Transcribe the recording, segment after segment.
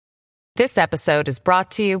This episode is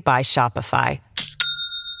brought to you by Shopify.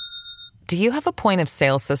 Do you have a point of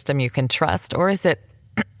sale system you can trust, or is it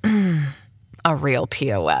a real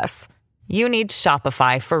POS? You need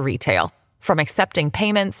Shopify for retail. From accepting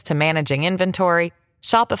payments to managing inventory,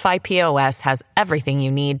 Shopify POS has everything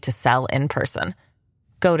you need to sell in person.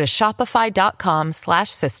 Go to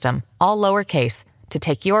shopify.com/system, all lowercase, to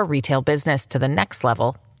take your retail business to the next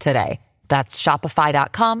level today. That's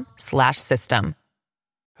shopify.com/system.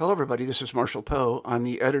 Hello, everybody. This is Marshall Poe. I'm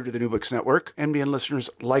the editor of the New Books Network. NBN listeners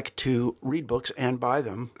like to read books and buy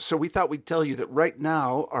them. So we thought we'd tell you that right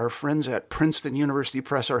now, our friends at Princeton University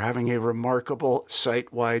Press are having a remarkable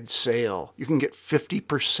site-wide sale. You can get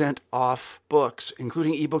 50% off books,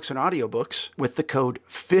 including ebooks and audiobooks, with the code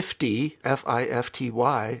 50,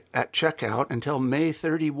 F-I-F-T-Y, at checkout until May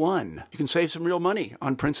 31. You can save some real money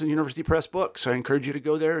on Princeton University Press books. I encourage you to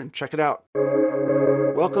go there and check it out.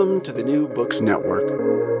 Welcome to the New Books Network.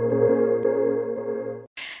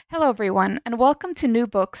 Hello, everyone, and welcome to New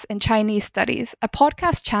Books in Chinese Studies, a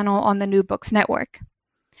podcast channel on the New Books Network.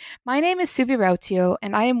 My name is Zavoretti,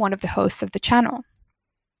 and I am one of the hosts of the channel.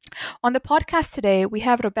 On the podcast today, we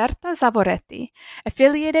have Roberta Zavoretti,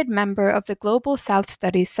 affiliated member of the Global South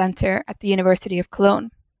Studies Center at the University of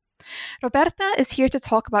Cologne. Roberta is here to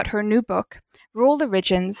talk about her new book, Rural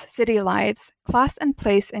Origins, City Lives, Class and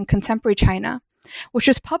Place in Contemporary China, which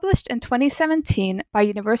was published in 2017 by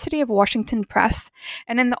University of Washington Press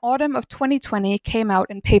and in the autumn of 2020 came out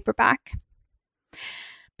in paperback.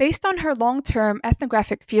 Based on her long-term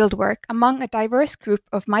ethnographic fieldwork among a diverse group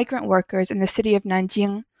of migrant workers in the city of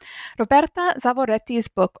Nanjing, Roberta Zavoretti's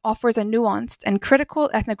book offers a nuanced and critical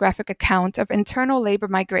ethnographic account of internal labor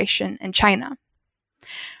migration in China.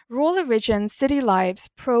 Rural Origins, City Lives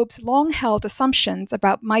probes long-held assumptions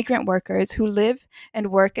about migrant workers who live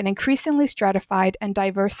and work in increasingly stratified and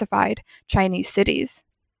diversified Chinese cities.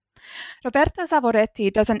 Roberta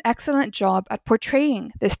Zavoretti does an excellent job at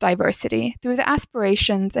portraying this diversity through the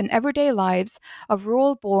aspirations and everyday lives of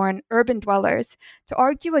rural-born urban dwellers to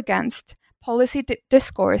argue against policy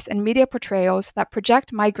discourse and media portrayals that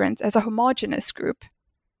project migrants as a homogeneous group.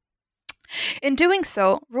 In doing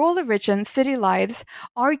so, Rural Origins, City Lives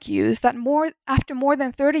argues that after more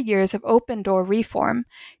than 30 years of open-door reform,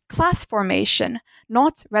 class formation,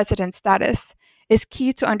 not resident status, is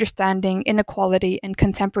key to understanding inequality in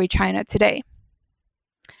contemporary China today.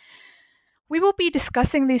 We will be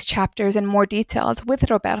discussing these chapters in more details with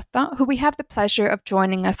Roberta, who we have the pleasure of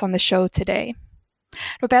joining us on the show today.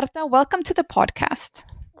 Roberta, welcome to the podcast.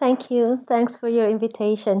 Thank you. Thanks for your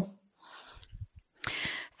invitation.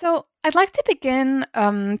 So I'd like to begin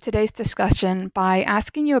today's discussion by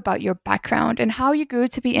asking you about your background and how you grew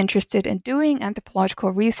to be interested in doing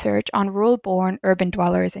anthropological research on rural-born urban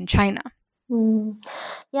dwellers in China.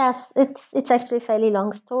 Yes, it's actually a fairly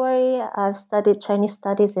long story. I've studied Chinese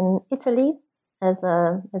studies in Italy as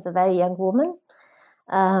a very young woman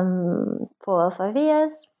for 5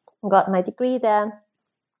 years. Got my degree there.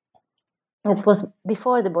 It was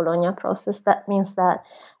before the Bologna process. That means that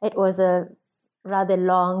it was a rather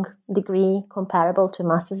long degree comparable to a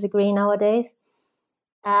master's degree nowadays.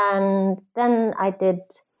 And then I did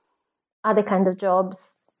other kinds of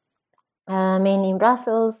jobs, mainly in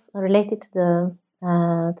Brussels, related to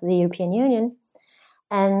the European Union.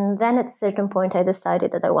 And then at a certain point, I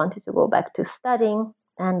decided that I wanted to go back to studying,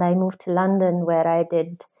 and I moved to London, where I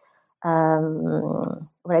did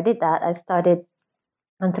that. I studied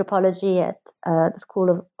anthropology at the School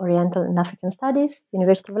of Oriental and African Studies,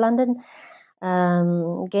 University of London.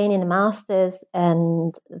 Gaining a master's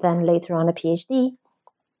and then later on a PhD.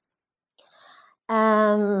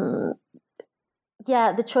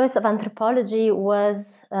 The choice of anthropology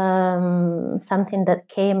was something that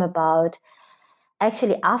came about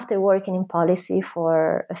actually after working in policy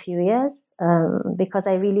for a few years, because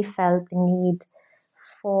I really felt the need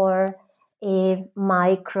for a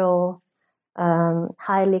micro,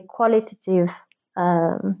 highly qualitative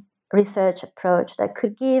research approach that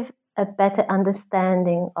could give a better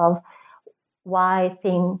understanding of why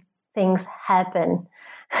things happen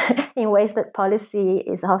in ways that policy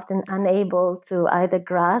is often unable to either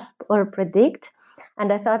grasp or predict.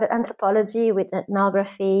 And I thought that anthropology with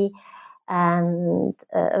ethnography and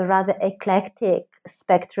a rather eclectic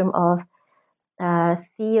spectrum of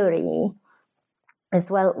theory as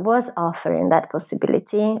well was offering that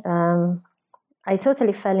possibility. I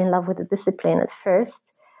totally fell in love with the discipline at first.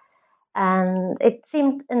 And it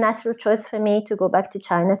seemed a natural choice for me to go back to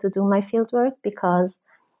China to do my fieldwork because,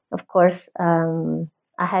 of course, I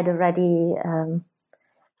had already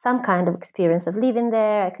some kind of experience of living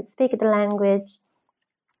there. I could speak the language.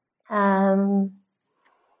 And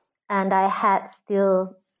I had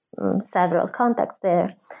still several contacts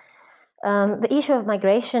there. The issue of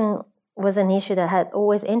migration was an issue that had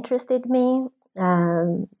always interested me,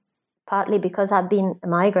 partly because I've been a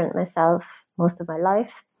migrant myself most of my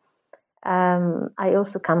life. I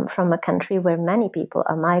also come from a country where many people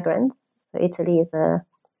are migrants. So Italy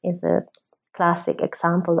is a classic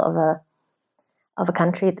example of a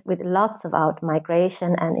country with lots of out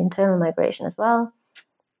migration and internal migration as well.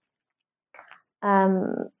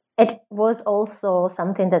 It was also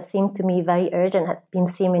something that seemed to me very urgent, had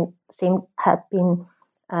been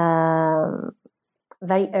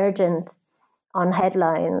very urgent on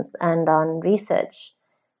headlines and on research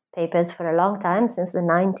papers for a long time. Since the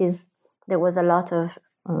 90s, there was a lot of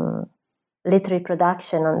literary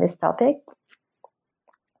production on this topic.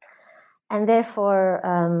 And therefore,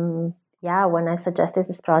 when I suggested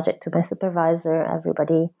this project to my supervisor,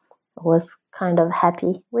 everybody was kind of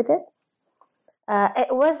happy with it.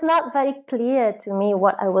 It was not very clear to me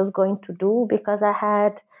what I was going to do, because I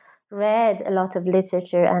had read a lot of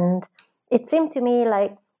literature and it seemed to me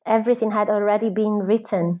like everything had already been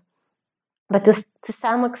written. But to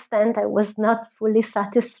some extent, I was not fully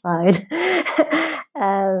satisfied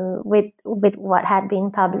with what had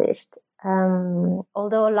been published.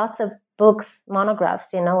 Although lots of books,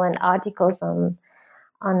 monographs, and articles on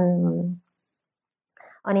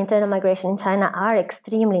internal migration in China are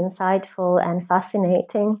extremely insightful and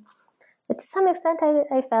fascinating. But to some extent,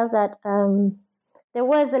 I felt that there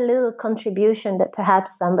was a little contribution that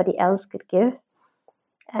perhaps somebody else could give.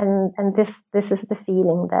 And this is the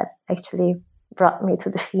feeling that actually brought me to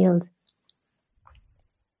the field.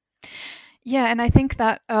 Yeah, and I think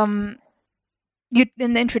that you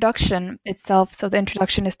in the introduction itself, so the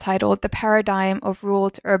introduction is titled "The Paradigm of Rural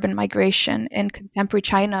to Urban Migration in Contemporary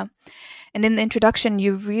China." And in the introduction,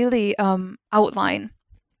 you really outline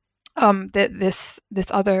this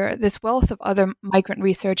wealth of other migrant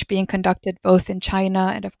research being conducted both in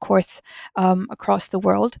China and, of course, across the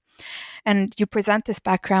world. And you present this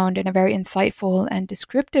background in a very insightful and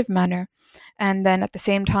descriptive manner. And then at the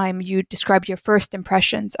same time, you describe your first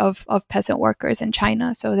impressions of peasant workers in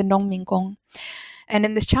China, so the Nongmingong. And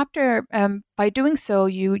in this chapter, by doing so,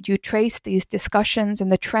 you trace these discussions and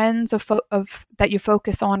the trends of that you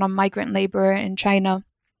focus on migrant labor in China.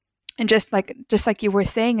 And just like you were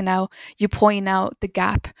saying now, you point out the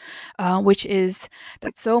gap, which is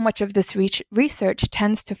that so much of this research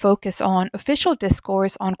tends to focus on official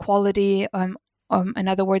discourse on quality, in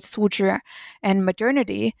other words, 素质 and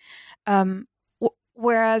modernity,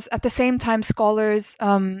 whereas at the same time, scholars,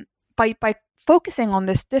 by focusing on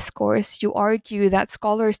this discourse, you argue that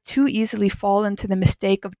scholars too easily fall into the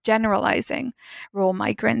mistake of generalizing rural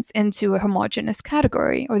migrants into a homogeneous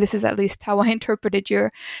category. Or this is at least how I interpreted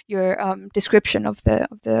your description of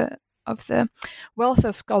the wealth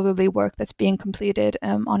of scholarly work that's being completed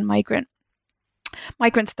on migrant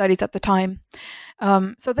studies at the time.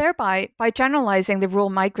 So thereby, by generalizing the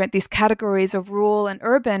rural migrant, these categories of rural and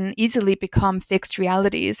urban easily become fixed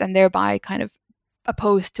realities and thereby kind of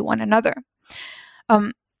opposed to one another.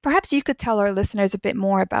 Perhaps you could tell our listeners a bit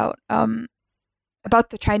more about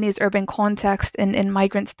the Chinese urban context in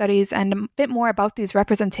migrant studies, and a bit more about these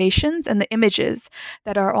representations and the images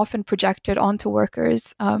that are often projected onto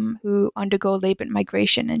workers who undergo labour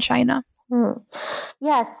migration in China.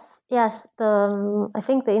 Yes. I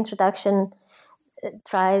think the introduction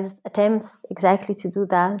attempts exactly to do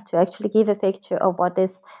that, to actually give a picture of what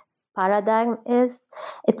this paradigm is.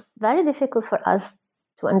 It's very difficult for us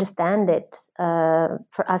to understand it.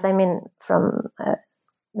 For us, I mean, from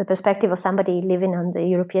the perspective of somebody living on the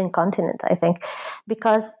European continent, I think,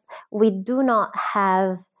 because we do not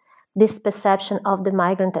have this perception of the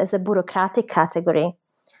migrant as a bureaucratic category,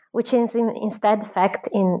 which is instead fact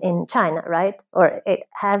in China, right? Or it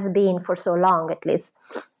has been for so long, at least,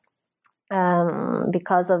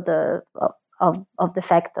 because of the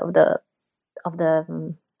fact of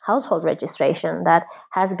the household registration that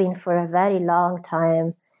has been for a very long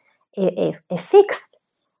time a fixed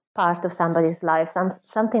part of somebody's life,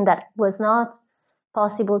 something that was not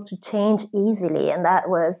possible to change easily, and that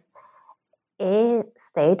was a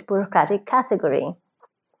state bureaucratic category,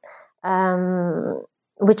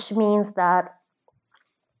 which means that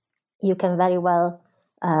you can very well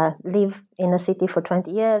live in a city for 20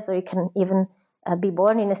 years, or you can even be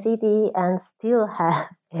born in a city and still have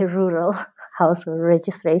a rural household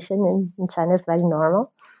registration. In China is very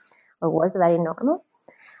normal, or was very normal.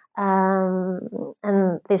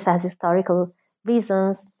 And this has historical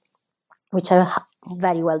reasons, which are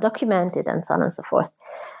very well documented, and so on and so forth.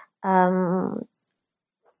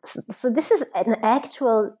 So this is an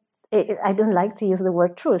actual, I don't like to use the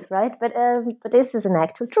word truth, right? But this is an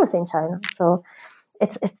actual truth in China. So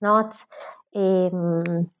it's not a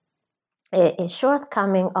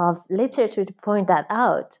shortcoming of literature to point that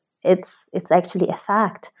out. It's actually a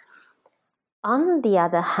fact. On the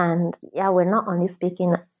other hand, we're not only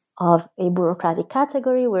speaking of a bureaucratic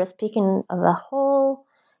category, we're speaking of a whole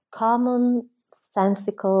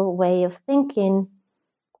commonsensical way of thinking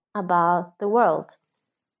about the world,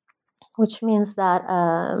 which means that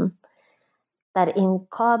that in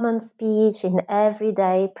common speech, in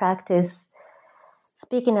everyday practice,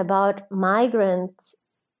 speaking about migrant,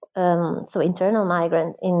 so internal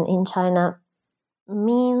migrant in China,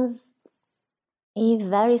 means a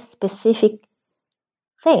very specific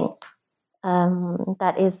thing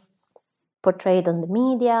that is portrayed on the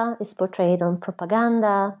media, is portrayed on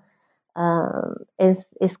propaganda,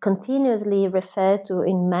 is continuously referred to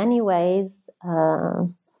in many ways.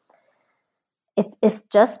 It's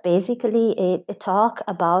just basically a talk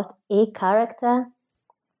about a character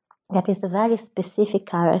that is a very specific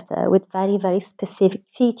character with very, very specific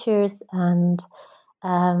features, and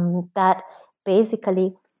that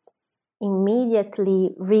basically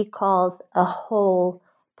immediately recalls a whole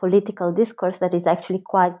political discourse that is actually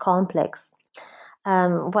quite complex.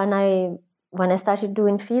 When I started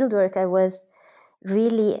doing fieldwork, I was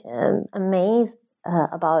really amazed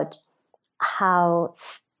about how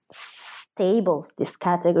stable this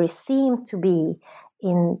category seemed to be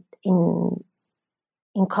in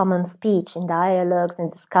common speech, in dialogues, in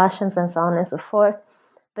discussions, and so on and so forth.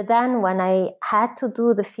 But then when I had to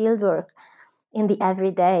do the fieldwork in the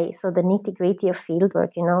everyday, so the nitty-gritty of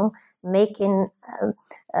fieldwork, making,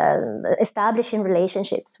 establishing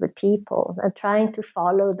relationships with people, trying to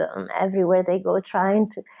follow them everywhere they go, try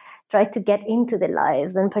to get into their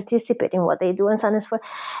lives and participate in what they do, and so on and so forth.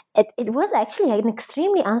 It was actually an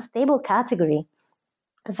extremely unstable category.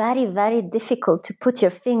 Very, very difficult to put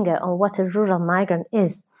your finger on what a rural migrant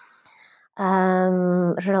is.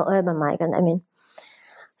 Rural urban migrant, I mean.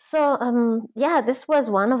 So, this was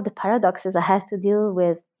one of the paradoxes I had to deal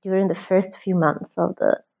with during the first few months of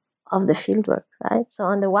the fieldwork, right? So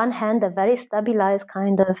on the one hand, a very stabilized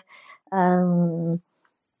kind of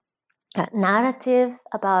narrative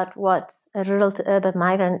about what a rural to urban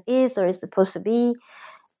migrant is or is supposed to be,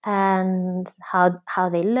 and how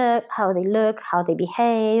they look, how they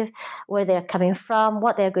behave, where they're coming from,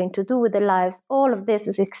 what they're going to do with their lives. All of this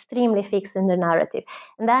is extremely fixed in the narrative.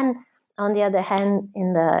 And then, on the other hand,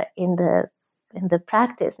 in the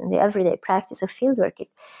practice, in the everyday practice of fieldwork, it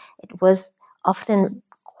was often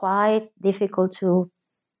quite difficult to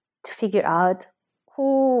figure out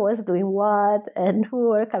who was doing what and who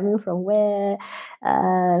were coming from where.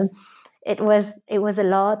 It was a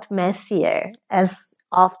lot messier, as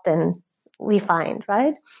often we find,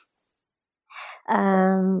 right?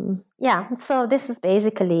 So this is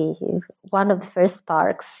basically one of the first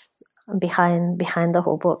sparks behind the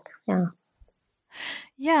whole book.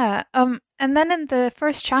 Yeah. And then in the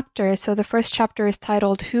first chapter, so the first chapter is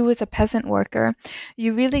titled "Who is a Peasant Worker?"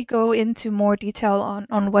 You really go into more detail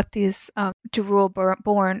on what these to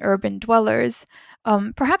rural-born urban dwellers.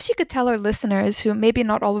 Perhaps you could tell our listeners, who maybe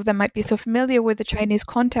not all of them might be so familiar with the Chinese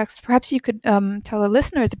context, perhaps you could tell our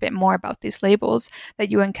listeners a bit more about these labels that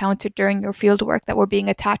you encountered during your fieldwork that were being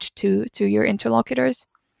attached to your interlocutors.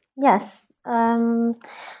 Yes.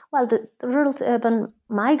 Well, the rural to urban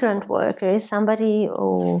migrant worker is somebody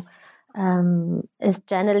who is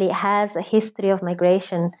generally has a history of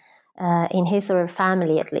migration in his or her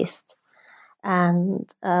family, at least.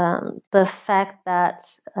 And the fact that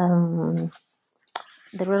the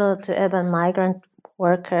rural to urban migrant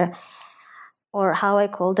worker, or how I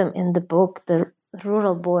call them in the book, the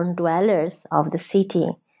rural-born dwellers of the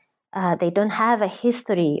city, they don't have a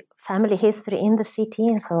family history in the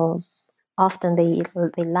city, so often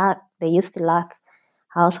they used to lack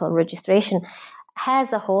household registration,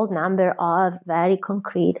 has a whole number of very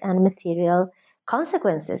concrete and material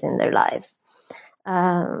consequences in their lives.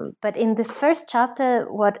 But in this first chapter,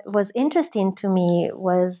 what was interesting to me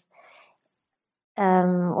was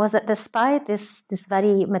that despite this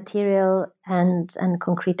very material and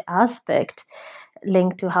concrete aspect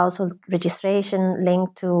linked to household registration,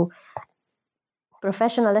 linked to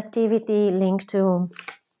professional activity, linked to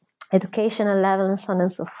educational level, and so on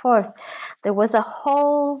and so forth, there was a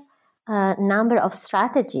whole number of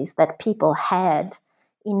strategies that people had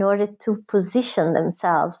in order to position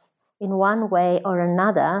themselves in one way or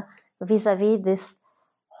another vis-a-vis this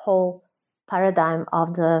whole paradigm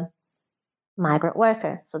of the migrant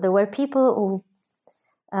worker. So there were people who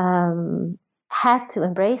had to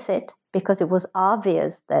embrace it because it was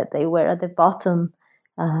obvious that they were at the bottom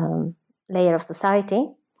layer of society,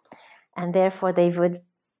 and therefore they would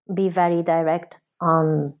be very direct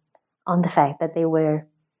on on the fact that they were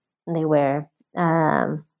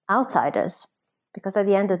outsiders, because at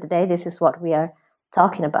the end of the day, this is what we are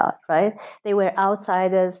talking about, right? They were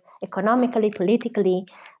outsiders economically, politically,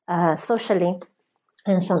 socially,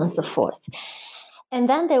 and so on and so forth. And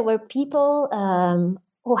then there were people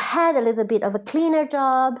who had a little bit of a cleaner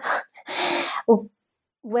job, who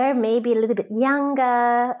were maybe a little bit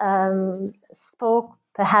younger, spoke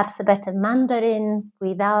perhaps a better Mandarin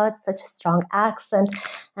without such a strong accent,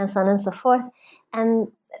 and so on and so forth.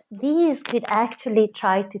 And these could actually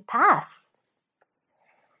try to pass,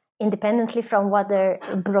 independently from what their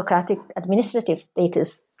bureaucratic administrative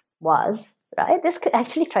status was, right? This could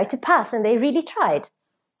actually try to pass, and they really tried.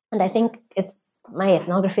 And I think my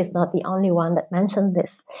ethnography is not the only one that mentioned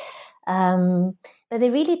this. But they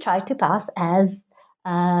really tried to pass as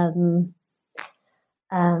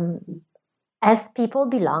people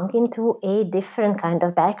belonging to a different kind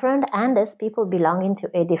of background and as people belonging to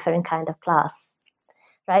a different kind of class,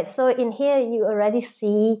 right? So in here, you already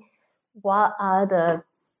see what are the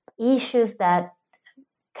issues that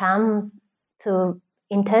come to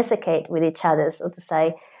intersecate with each other, so to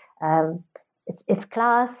say. It's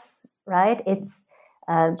class, right? It's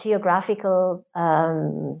geographical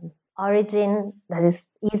origin that is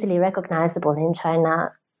easily recognizable in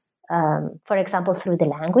China, for example, through the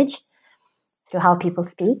language, through how people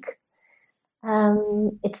speak.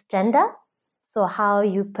 It's gender, so how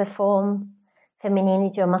you perform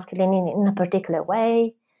femininity or masculinity in a particular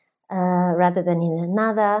way rather than in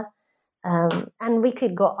another. And we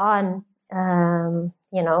could go on,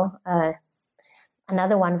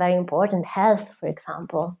 another one very important, health, for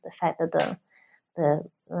example, the fact that the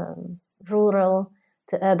rural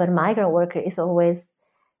to urban migrant worker is always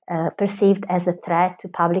perceived as a threat to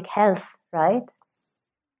public health, right?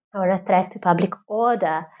 Or a threat to public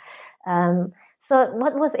order. So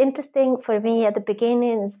what was interesting for me at the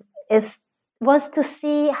beginning was to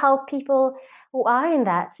see how people who are in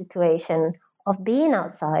that situation of being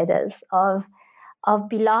outsiders, of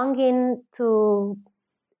belonging to,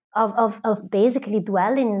 of basically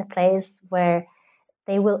dwelling in a place where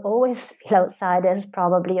they will always feel outsiders,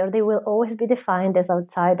 probably, or they will always be defined as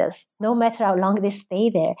outsiders, no matter how long they stay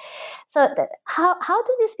there. So how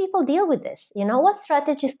do these people deal with this? What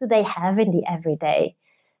strategies do they have in the everyday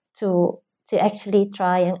to actually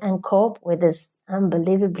try and cope with this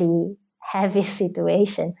unbelievably heavy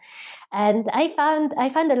situation? And I found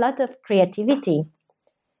a lot of creativity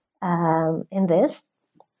in this,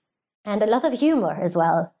 and a lot of humor as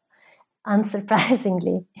well,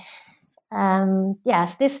 unsurprisingly.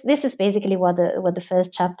 Yes, this is basically what the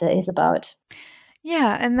first chapter is about.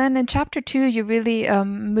 Yeah, and then in chapter 2, you really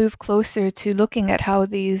move closer to looking at how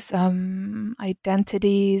these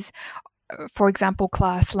identities, for example,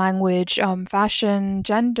 class, language, fashion,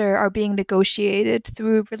 gender, are being negotiated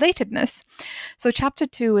through relatedness. So chapter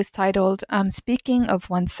 2 is titled Speaking of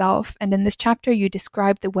Oneself, and in this chapter you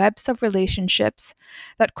describe the webs of relationships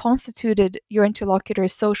that constituted your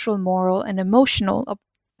interlocutor's social, moral, and emotional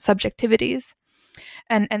subjectivities,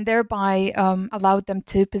 and thereby allowed them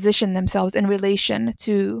to position themselves in relation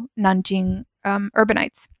to Nanjing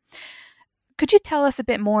urbanites. Could you tell us a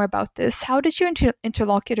bit more about this? How does your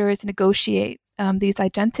interlocutors negotiate these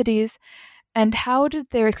identities, and how did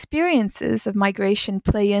their experiences of migration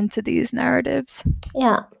play into these narratives?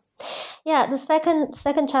 Yeah. The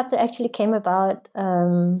second chapter actually came about,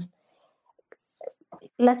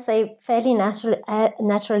 let's say, fairly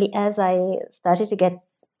naturally as I started to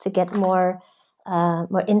get more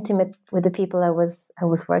intimate with the people I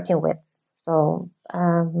was working with. So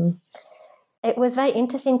it was very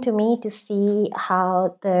interesting to me to see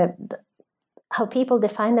how how people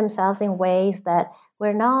define themselves in ways that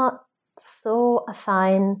were not so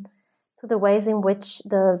affine to the ways in which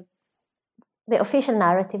the official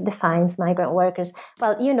narrative defines migrant workers.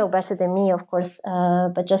 Well, you know better than me, of course,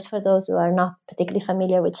 but just for those who are not particularly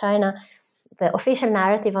familiar with China, the official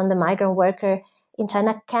narrative on the migrant worker in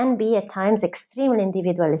China can be at times extremely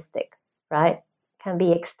individualistic, right? Can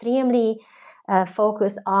be extremely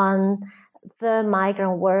focused on the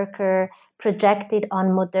migrant worker, projected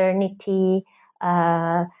on modernity,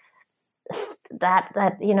 that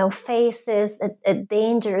faces a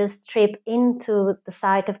dangerous trip into the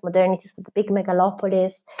site of modernity, so the big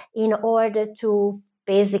megalopolis, in order to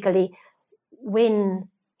basically win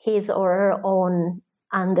his or her own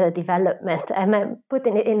underdevelopment. I'm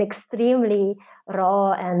putting it in extremely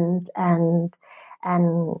raw and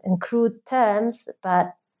crude terms,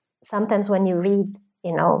 but sometimes when you read,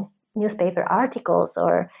 newspaper articles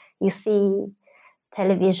or you see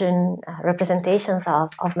television representations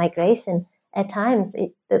of migration, at times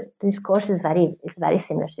the discourse is very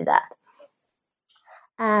similar to that.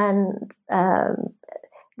 And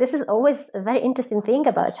this is always a very interesting thing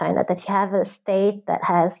about China, that you have a state that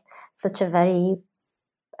has such a very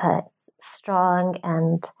strong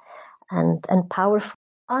and powerful.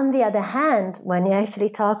 On the other hand, when you actually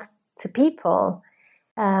talk to people,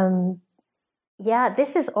 this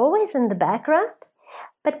is always in the background,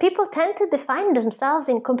 but people tend to define themselves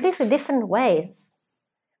in completely different ways.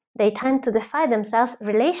 They tend to define themselves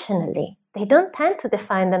relationally. They don't tend to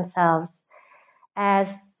define themselves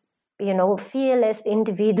as, fearless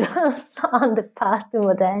individuals on the path to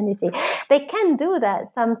modernity. They can do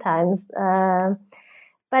that sometimes,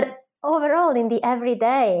 but overall, in the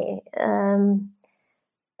everyday,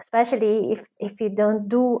 especially if you don't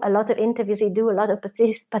do a lot of interviews, you do a lot of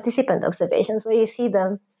participant observations, so you see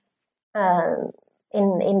them in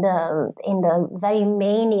the very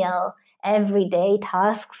menial everyday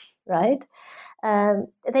tasks, right?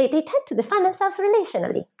 They tend to define themselves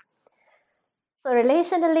relationally. So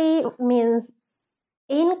relationally means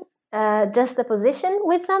in just a position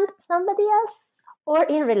with somebody else, or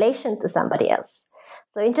in relation to somebody else.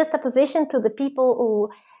 So in just a position to the people who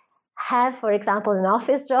have, for example, an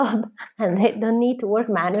office job and they don't need to work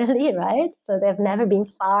manually, right? So they've never been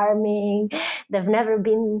farming, they've never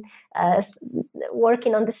been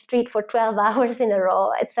working on the street for 12 hours in a row,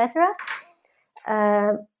 etc.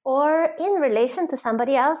 Or in relation to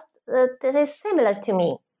somebody else that is similar to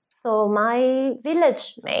me. So my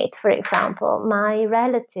village mate, for example, my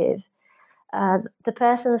relative, the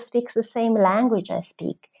person who speaks the same language I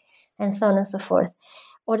speak, and so on and so forth.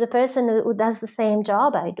 Or the person who does the same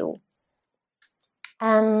job I do.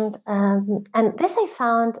 And this I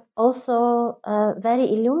found also very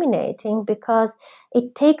illuminating, because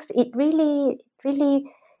it really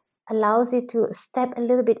allows you to step a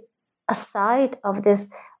little bit aside of this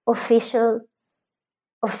official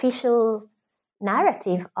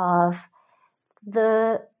narrative of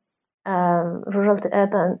the rural to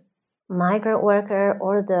urban migrant worker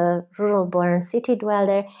or the rural born city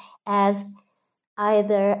dweller as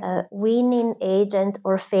either a winning agent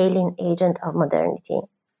or failing agent of modernity.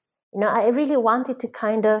 I really wanted to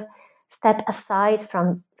kind of step aside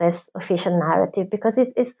from this official narrative, because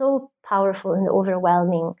it is so powerful and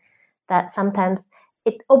overwhelming that sometimes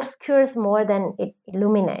it obscures more than it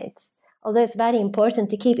illuminates. Although it's very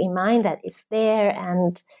important to keep in mind that it's there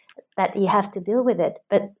and that you have to deal with it.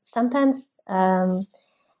 But sometimes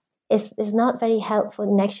it's not very helpful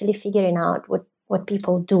in actually figuring out what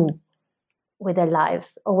people do with their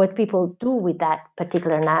lives, or what people do with that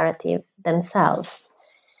particular narrative themselves.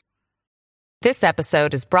 This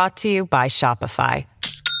episode is brought to you by Shopify.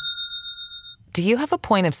 Do you have a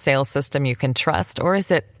point of sale system you can trust, or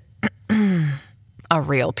is it a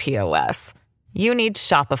real POS? You need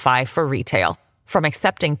Shopify for retail. From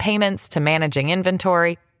accepting payments to managing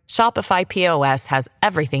inventory, Shopify POS has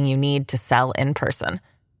everything you need to sell in person.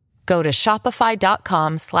 Go to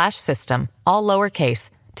shopify.com/system, all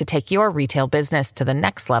lowercase, to take your retail business to the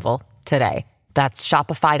next level today. That's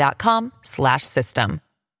shopify.com/system.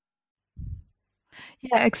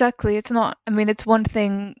 Yeah, exactly. It's one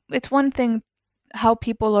thing how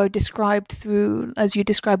people are described through, as you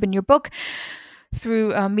describe in your book,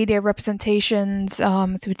 through media representations,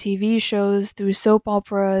 through TV shows, through soap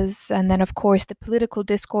operas, and then of course the political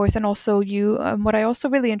discourse. And also what I also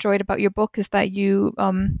really enjoyed about your book is that you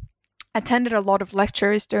attended a lot of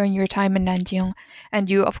lectures during your time in Nanjing, and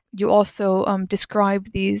you also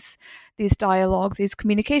describe these dialogues, these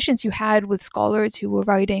communications you had with scholars who were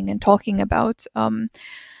writing and talking about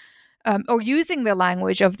or using the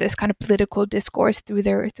language of this kind of political discourse through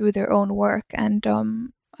their own work. And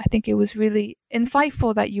I think it was really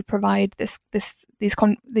insightful that you provide these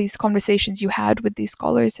conversations you had with these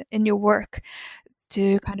scholars in your work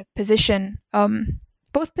to kind of position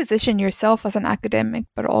both position yourself as an academic,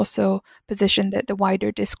 but also position the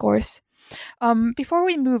wider discourse. Before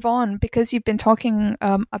we move on, because you've been talking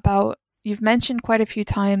you've mentioned quite a few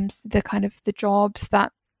times the kind of the jobs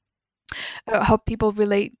that how people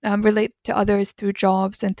relate to others through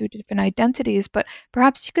jobs and through different identities, but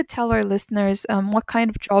perhaps you could tell our listeners what kind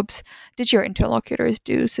of jobs did your interlocutors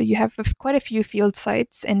do? So you have quite a few field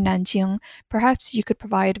sites in Nanjing. Perhaps you could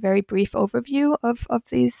provide a very brief overview of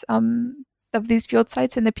these field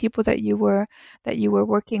sites and the people that you were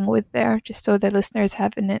working with there, just so the listeners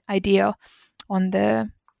have an idea on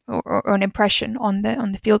or an impression on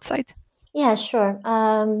the field site. Yeah, sure.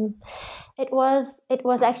 It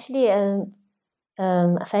was actually a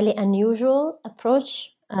fairly unusual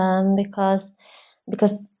approach, because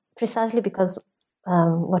precisely because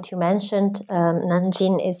what you mentioned,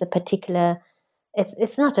 Nanjing is a particular.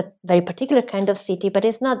 It's not a very particular kind of city, but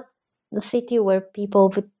it's not the city where people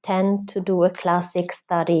would tend to do a classic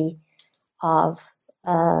study of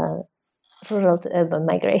rural to urban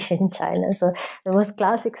migration in China. So the most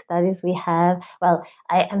classic studies we have, well,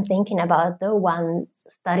 I am thinking about the one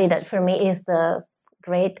study that for me is the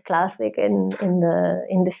great classic in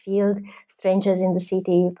the field, Strangers in the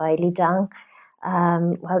City by Li Zhang.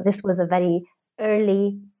 Well, this was a very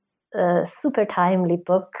early, super timely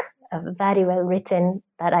book, very well written,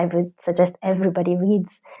 that I would suggest everybody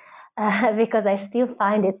reads because I still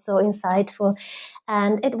find it so insightful.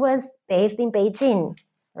 And it was based in Beijing,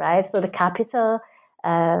 right? So the capital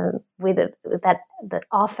that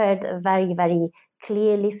offered a very, very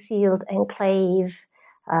clearly sealed enclave,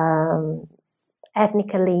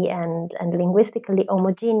 ethnically and linguistically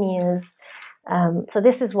homogeneous. So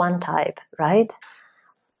this is one type, right?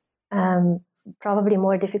 Probably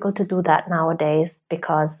more difficult to do that nowadays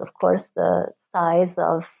because, of course, the size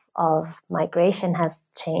of migration has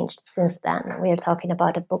changed since then. We are talking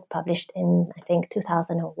about a book published in, I think,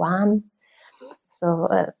 2001. So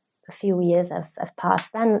a few years have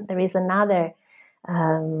passed. Then there is another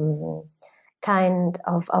kind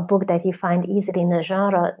of a book that you find easily in the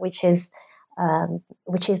genre, which is the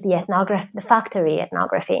factory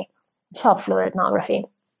ethnography, shop floor ethnography,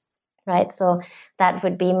 right? So that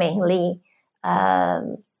would be mainly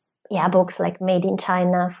books like Made in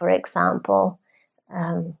China, for example,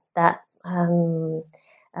 that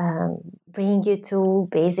bring you to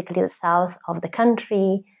basically the south of the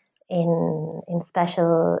country in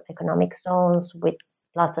special economic zones with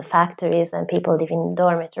lots of factories and people living in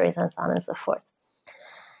dormitories and so on and so forth.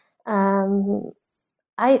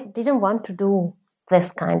 I didn't want to do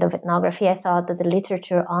this kind of ethnography. I thought that the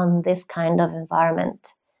literature on this kind of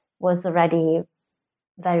environment was already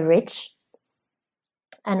very rich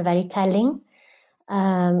and very telling.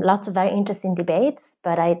 Lots of very interesting debates,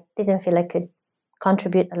 but I didn't feel I could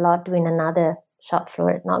contribute a lot doing another shop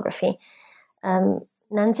floor ethnography.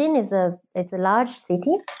 Nanjing is a large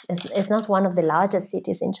city. It's not one of the largest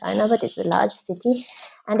cities in China, but it's a large city,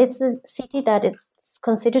 and it's a city that is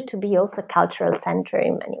considered to be also a cultural center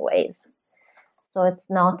in many ways. So it's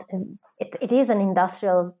not. It is an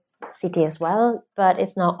industrial city as well, but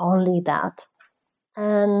it's not only that.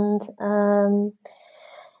 And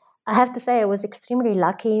I have to say, I was extremely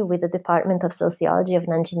lucky with the Department of Sociology of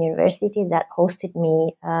Nanjing University that hosted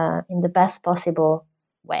me in the best possible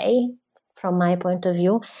way. From my point of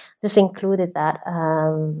view, this included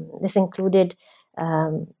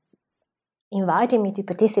inviting me to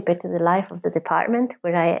participate to the life of the department,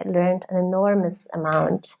 where I learned an enormous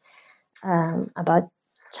amount about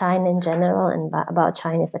China in general and about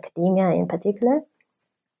Chinese academia in particular.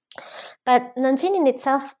 But Nanjing in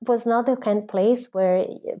itself was not the kind of place where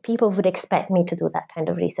people would expect me to do that kind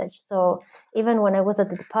of research. So even when I was at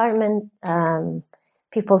the department, some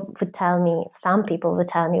people would tell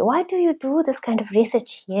me, why do you do this kind of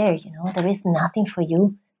research here? You know, there is nothing for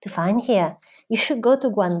you to find here. You should go to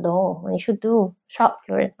Guangdong, and you should do shop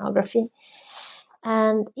floor ethnography.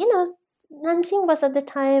 And, Nanjing was at the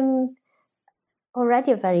time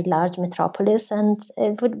already a very large metropolis, and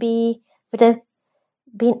it would have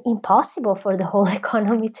been impossible for the whole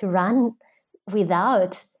economy to run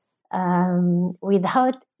without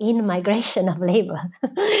in-migration of labor.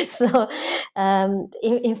 So,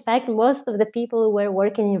 in fact, most of the people who were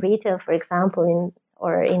working in retail, for example,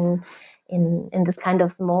 in this kind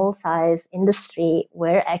of small size industry,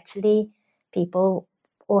 were actually people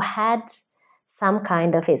who had some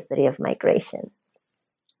kind of history of migration.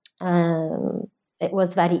 It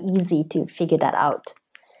was very easy to figure that out,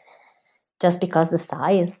 just because the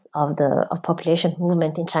size of population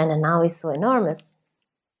movement in China now is so enormous.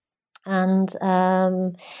 And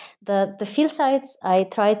the field sites I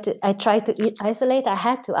tried to isolate. I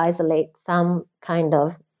had to isolate some kind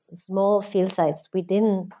of small field sites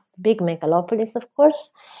within big megalopolis, of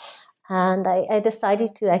course. And I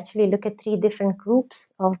decided to actually look at 3 different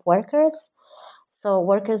groups of workers. So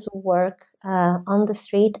workers who work on the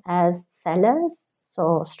street as sellers,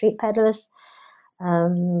 so street peddlers.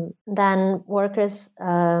 Then workers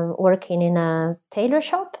working in a tailor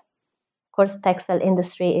shop. Of course, textile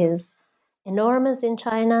industry is enormous in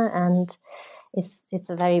China, and it's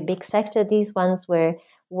a very big sector. These ones were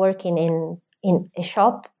working in a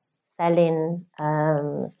shop selling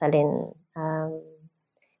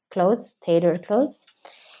clothes, tailored clothes.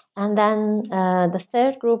 And then the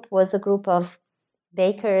third group was a group of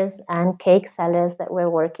bakers and cake sellers that were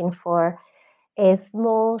working for a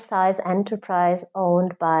small size enterprise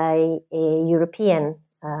owned by a European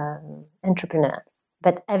entrepreneur,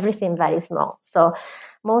 but everything very small. So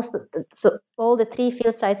all the 3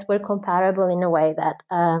 field sites were comparable in a way that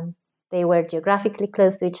They were geographically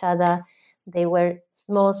close to each other. They were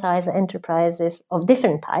small-size enterprises of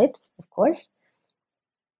different types, of course,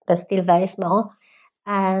 but still very small.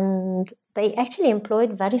 And they actually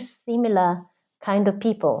employed very similar kind of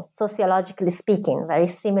people, sociologically speaking, very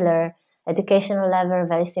similar educational level,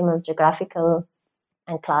 very similar geographical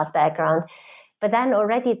and class background. But then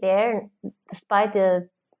already there, despite the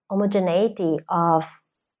homogeneity of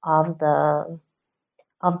the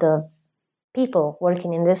people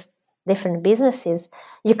working in these different businesses,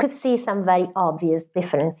 you could see some very obvious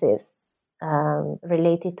differences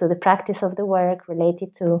related to the practice of the work,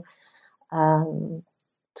 related to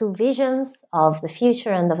visions of the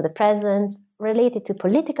future and of the present, related to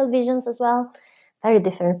political visions as well, very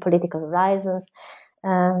different political horizons,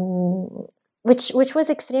 which was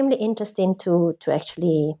extremely interesting to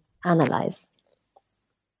actually analyze.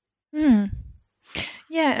 Yeah,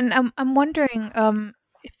 and I'm wondering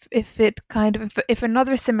if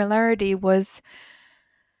another similarity was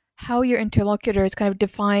how your interlocutors kind of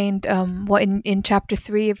defined what in chapter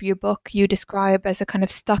 3 of your book you describe as a kind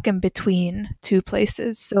of stuck in between two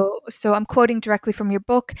places. So I'm quoting directly from your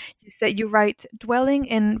book. You write, dwelling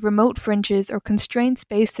in remote fringes or constrained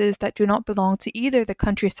spaces that do not belong to either the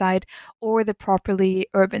countryside or the properly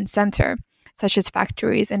urban center, such as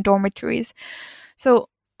factories and dormitories. So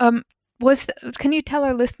can you tell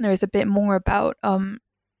our listeners a bit more about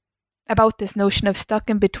this notion of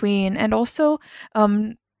stuck in between, and also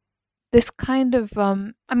this kind of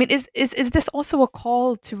is this also a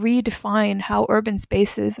call to redefine how urban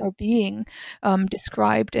spaces are being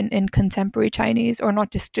described in contemporary Chinese, or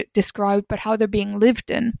not just described, but how they're being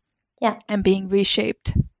lived in, and being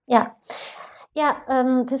reshaped?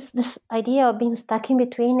 This idea of being stuck in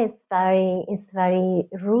between is very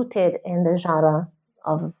rooted in the genre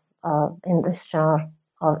of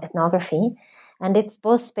ethnography, and it's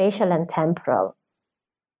both spatial and temporal.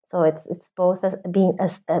 So it's both as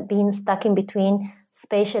being stuck in between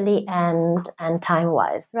spatially and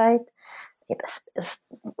time-wise, right?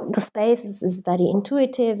 The space is very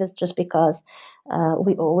intuitive. It's just because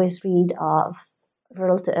we always read of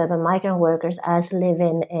rural to urban migrant workers as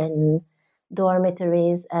living in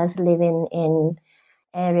dormitories, as living in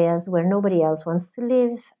areas where nobody else wants to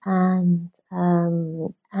live, and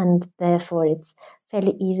therefore it's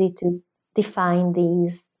fairly easy to define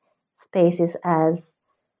these spaces as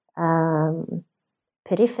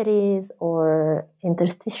peripheries or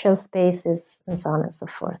interstitial spaces, and so on and so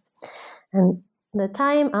forth. And the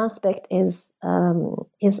time aspect is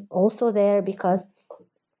also there because,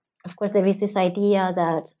 of course, there is this idea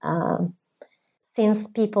that since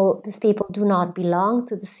these people do not belong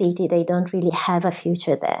to the city, they don't really have a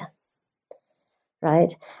future there,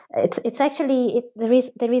 right? It's actually there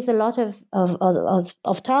is a lot of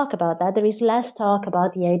talk about that. There is less talk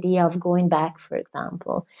about the idea of going back, for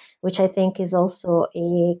example, which I think is also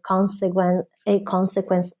a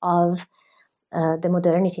consequence of the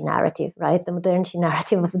modernity narrative, right? The modernity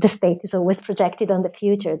narrative of the state is always projected on the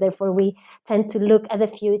future. Therefore, we tend to look at the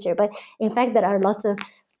future. But in fact, there are lots of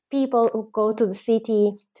people who go to the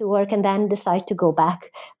city to work and then decide to go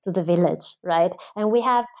back to the village, right? And we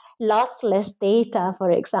have lots less data,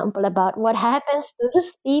 for example, about what happens to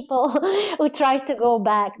these people who try to go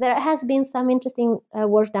back. There has been some interesting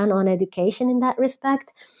work done on education in that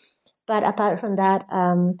respect. But apart from that,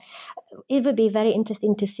 it would be very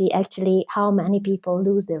interesting to see actually how many people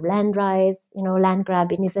lose their land rights. You know, land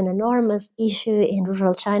grabbing is an enormous issue in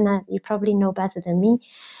rural China. You probably know better than me.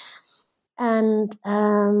 And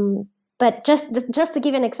but just to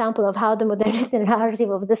give an example of how the modernity narrative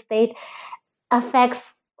of the state affects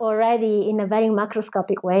already in a very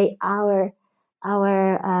macroscopic way our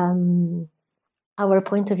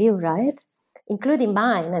point of view, right? Including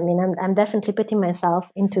mine. I mean, I'm definitely putting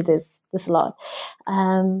myself into this lot.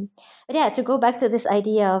 But yeah, to go back to this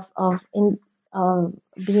idea of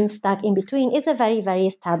being stuck in between is a very, very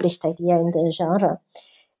established idea in the genre.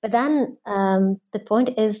 But then the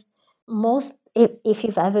point is, if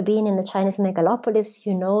you've ever been in a Chinese megalopolis,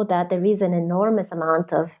 you know that there is an enormous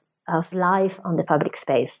amount of life on the public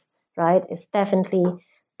space, right? It's definitely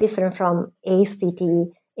different from a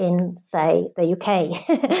city in, say, the UK.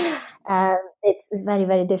 It's very,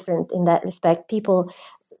 very different in that respect. People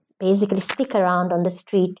basically stick around on the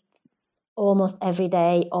street almost every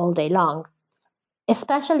day, all day long,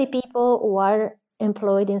 especially people who are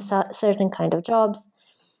employed in certain kind of jobs,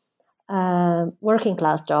 working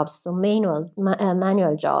class jobs, so manual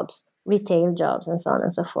jobs, retail jobs, and so on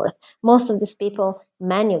and so forth. Most of these people,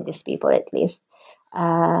 many of these people at least,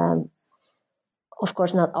 of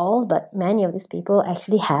course not all, but many of these people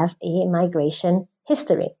actually have a migration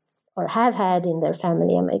history, or have had in their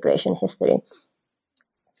family a migration history.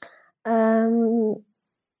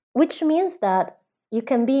 Which means that you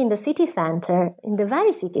can be in the city center, in the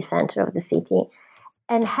very city center of the city,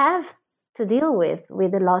 and have to deal with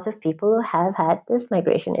a lot of people who have had this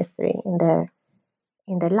migration history in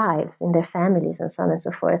their lives, in their families, and so on and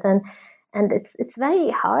so forth. And it's very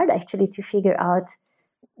hard actually to figure out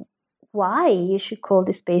why you should call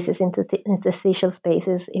these spaces interstitial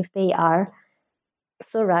spaces if they are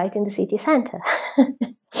so right in the city center.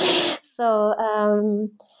 So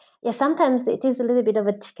yeah, sometimes it is a little bit of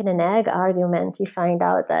a chicken and egg argument. You find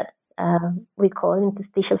out that we call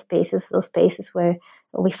interstitial spaces those spaces where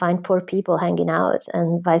we find poor people hanging out,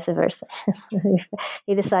 and vice versa.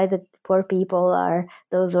 You decide that poor people are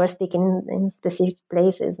those who are sticking in specific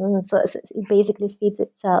places, and so it basically feeds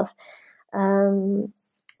itself.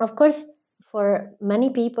 Of course, for many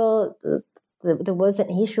people, there was an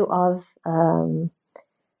issue of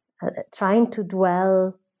trying to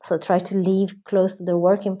try to live close to their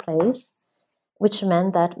working place, which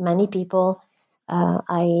meant that many people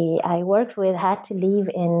I worked with had to live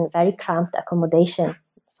in very cramped accommodation.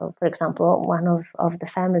 So, for example, one of the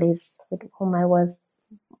families with whom I was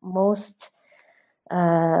whom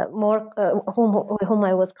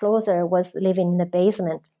I was closer was living in a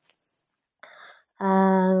basement.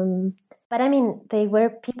 But I mean, they were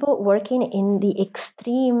people working in the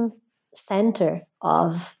extreme center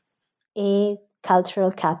of a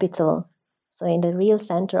cultural capital, so in the real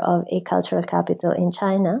center of a cultural capital in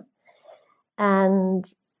China. And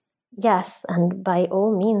yes, and by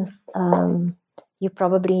all means, you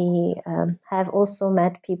probably have also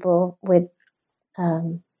met people with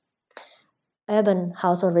urban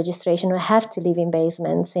household registration who have to live in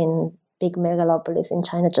basements in big megalopolis in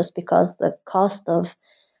China just because the cost of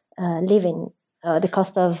living, the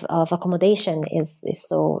cost of accommodation is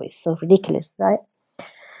so ridiculous, right?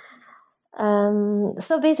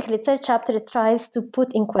 So basically, the third chapter tries to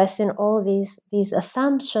put in question all these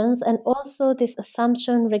assumptions, and also this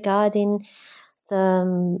assumption regarding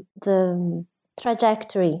the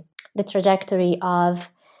trajectory of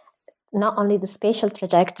not only the spatial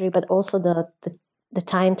trajectory but also the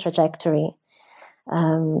time trajectory.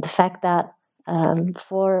 The fact that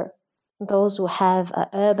for those who have an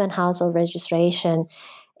urban household registration,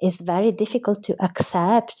 it's very difficult to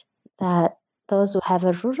accept that those who have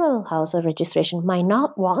a rural household registration might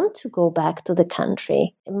not want to go back to the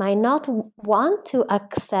country, might not want to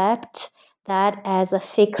accept that as a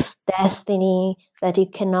fixed destiny that you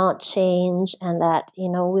cannot change and that,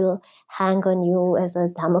 will hang on you as a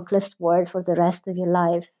Damocles sword for the rest of your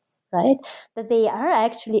life, right? That they are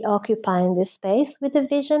actually occupying this space with a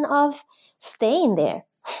vision of staying there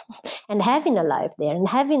and having a life there and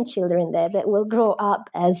having children there that will grow up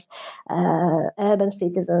as urban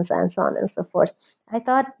citizens and so on and so forth. I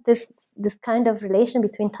thought this kind of relation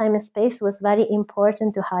between time and space was very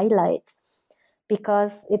important to highlight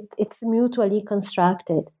because it's mutually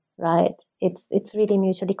constructed, right? It's really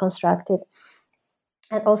mutually constructed.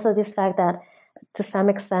 And also this fact that to some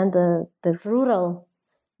extent the rural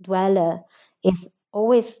dweller is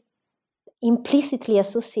always implicitly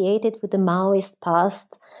associated with the Maoist past,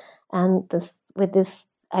 and with this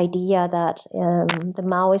idea that the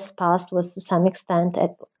Maoist past was to some extent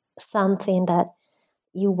something that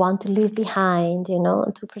you want to leave behind,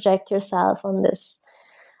 to project yourself on this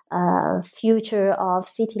future of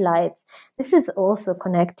city lights. This is also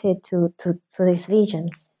connected to these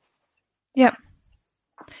visions. Yeah.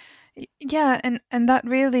 Yeah, and that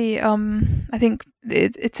really, I think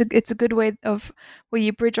it's a good way of where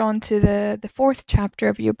you bridge on to the fourth chapter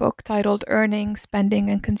of your book titled "Earning, Spending,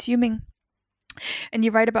 and Consuming," and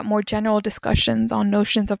you write about more general discussions on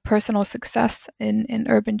notions of personal success in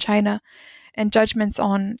urban China, and judgments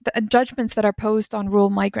that are posed on rural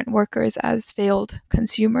migrant workers as failed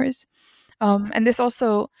consumers. And this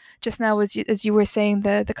also, just now, as you were saying,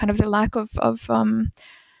 the kind of the lack of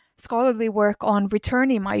scholarly work on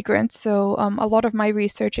returnee migrants. So a lot of my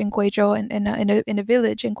research in Guizhou and in a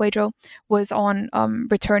village in Guizhou was on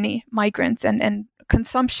returnee migrants and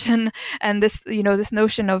consumption, and this this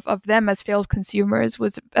notion of them as failed consumers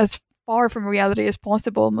was as far from reality as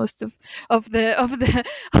possible. Most of the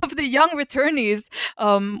young returnees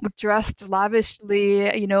dressed lavishly,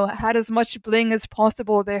 had as much bling as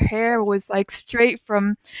possible. Their hair was like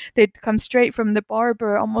they'd come straight from the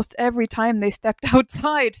barber almost every time they stepped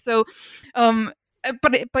outside. So your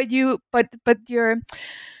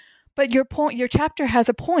chapter has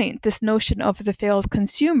a point. This notion of the failed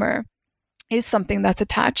consumer is something that's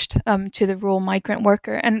attached to the rural migrant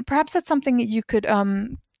worker, and perhaps that's something that you could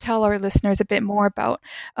tell our listeners a bit more about.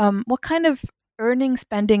 What kind of earning,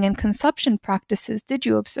 spending, and consumption practices did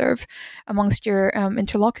you observe amongst your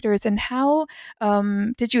interlocutors, and how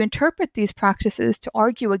did you interpret these practices to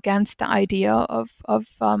argue against the idea of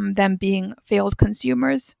them being failed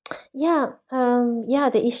consumers?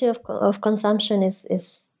 The issue of consumption is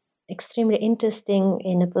extremely interesting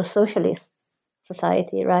in a post-socialist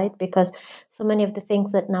society, right? Because so many of the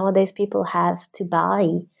things that nowadays people have to buy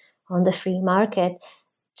on the free market,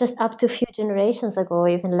 just up to a few generations ago,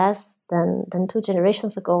 even less than 2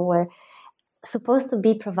 generations ago, were supposed to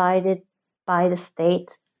be provided by the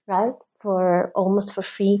state, right? For almost for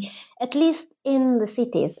free, at least in the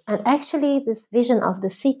cities. And actually, this vision of the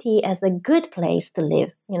city as a good place to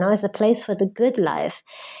live, as a place for the good life,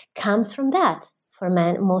 comes from that. For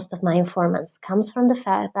most of my informants, comes from the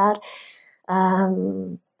fact that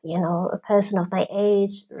a person of my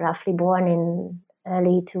age, roughly born in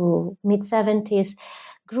early to mid 70s,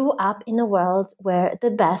 grew up in a world where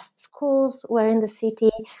the best schools were in the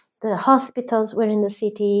city, the hospitals were in the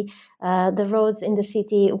city, the roads in the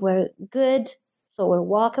city were good, so were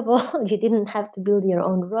walkable. You didn't have to build your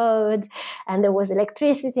own roads, and there was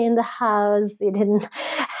electricity in the house. You didn't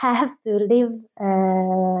have to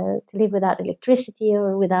live without electricity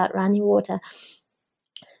or without running water.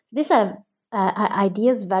 These are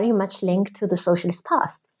ideas very much linked to the socialist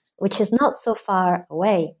past, which is not so far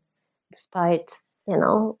away, despite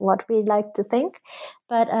what we like to think,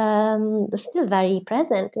 but still very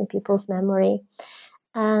present in people's memory.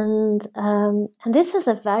 And this is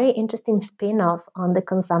a very interesting spin-off on the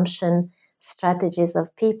consumption strategies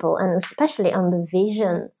of people, and especially on the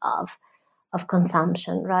vision of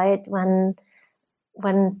consumption, right? When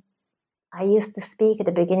I used to speak at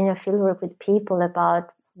the beginning of fieldwork with people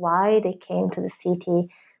about why they came to the city,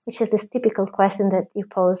 which is this typical question that you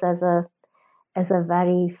pose as a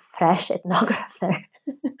very fresh ethnographer,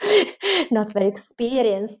 not very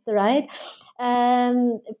experienced, right?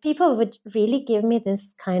 People would really give me this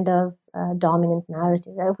kind of dominant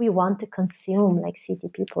narrative that we want to consume like city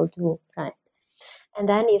people do, right? And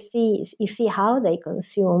then you see how they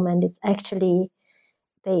consume, and it's actually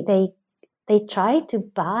they try to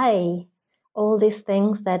buy all these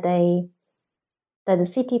things that the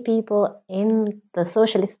city people in the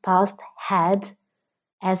socialist past had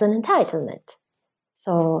as an entitlement.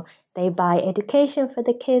 So they buy education for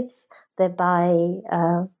the kids, they buy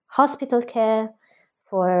hospital care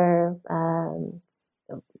for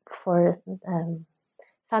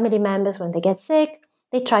family members when they get sick.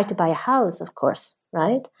 They try to buy a house, of course,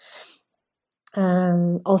 right?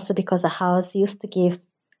 Also because a house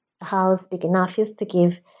big enough used to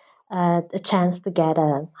give a chance to get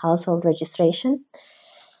a household registration,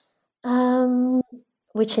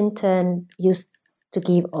 which in turn used to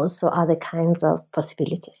give also other kinds of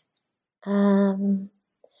possibilities.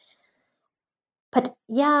 But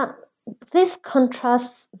yeah, this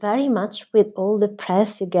contrasts very much with all the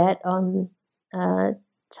press you get on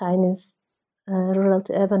Chinese rural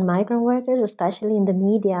to urban migrant workers, especially in the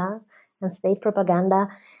media and state propaganda,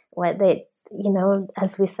 where they,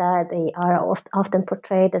 as we said, they are often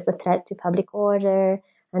portrayed as a threat to public order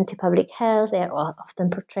and to public health. They are often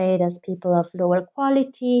portrayed as people of lower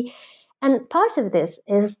quality. And part of this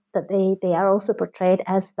is that they are also portrayed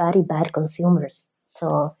as very bad consumers.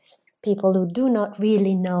 So people who do not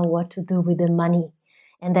really know what to do with the money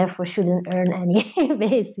and therefore shouldn't earn any,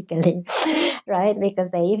 basically, right?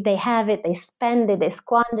 Because if they have it, they spend it, they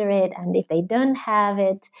squander it. And if they don't have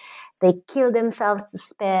it, they kill themselves to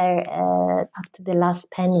spare up to the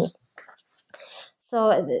last penny.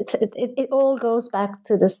 So it all goes back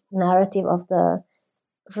to this narrative of the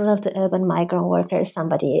rural to urban migrant worker,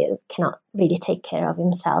 somebody cannot really take care of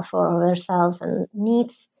himself or herself and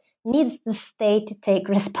needs the state to take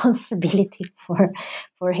responsibility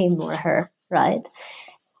for him or her, right?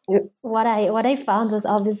 What I found was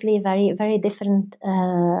obviously a very, very different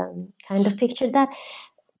kind of picture that,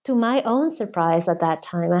 to my own surprise at that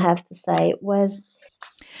time, I have to say, was...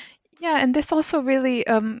 Yeah, and this also really...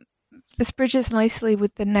 this bridges nicely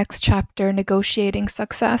with the next chapter, Negotiating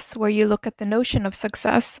Success, where you look at the notion of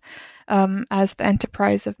success as the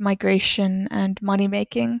enterprise of migration and money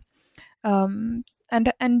making,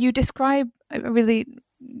 and you describe a really,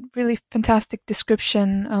 really fantastic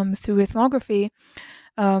description through ethnography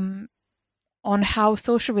on how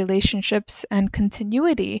social relationships and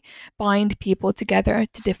continuity bind people together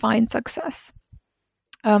to define success.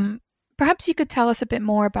 Perhaps you could tell us a bit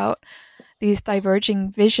more about these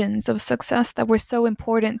diverging visions of success that were so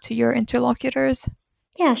important to your interlocutors?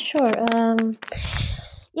 Yeah, sure.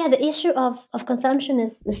 The issue of consumption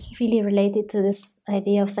is really related to this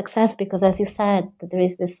idea of success, because, as you said, there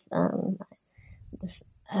is this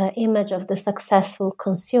image of the successful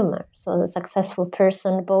consumer. So the successful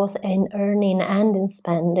person, both in earning and in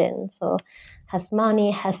spending. So has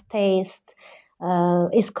money, has taste,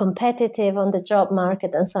 is competitive on the job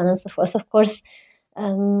market, and so on and so forth. Of course,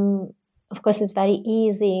 it's very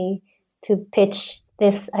easy to pitch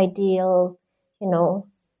this ideal,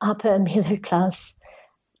 upper middle class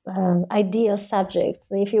ideal subject,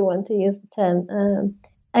 if you want to use the term,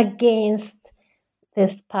 against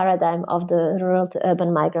this paradigm of the rural to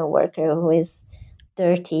urban migrant worker who is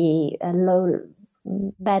dirty, low,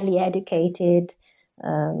 badly educated,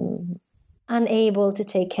 unable to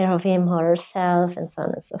take care of him or herself, and so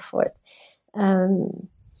on and so forth.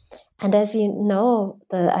 And as you know,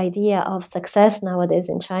 the idea of success nowadays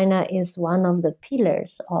in China is one of the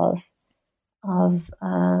pillars of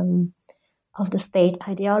the state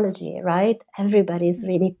ideology, right? Everybody is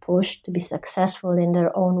really pushed to be successful in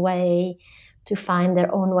their own way, to find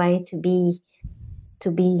their own way to be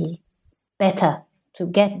better, to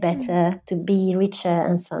get better, to be richer,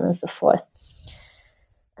 and so on and so forth.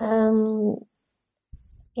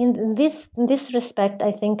 In this respect,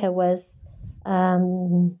 I think I was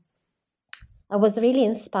really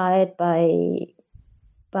inspired by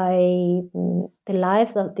the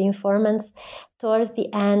lives of the informants towards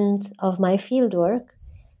the end of my fieldwork,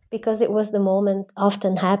 because it was the moment,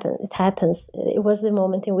 it was the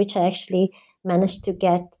moment in which I actually managed to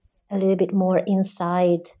get a little bit more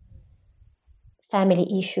inside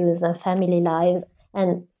family issues and family lives,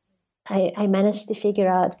 and I managed to figure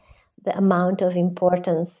out the amount of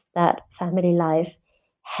importance that family life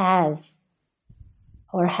has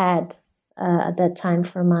or had at that time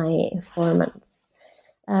for my informants.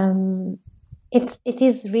 It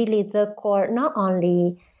is really the core, not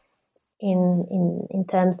only in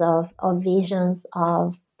terms of visions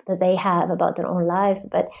of that they have about their own lives,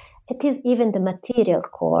 but it is even the material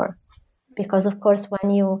core, because of course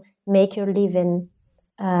when you make your living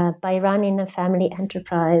by running a family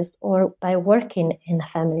enterprise or by working in a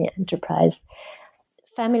family enterprise,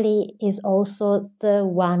 family is also the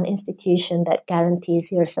one institution that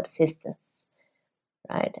guarantees your subsistence,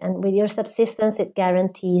 right? And with your subsistence, it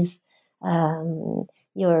guarantees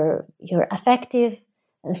your affective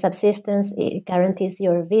subsistence, it guarantees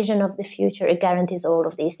your vision of the future, it guarantees all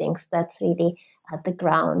of these things. That's really at the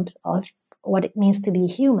ground of what it means to be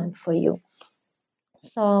human for you.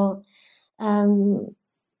 So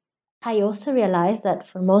I also realized that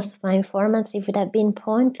for most of my informants, it would have been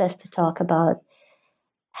pointless to talk about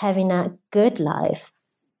having a good life,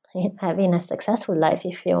 having a successful life,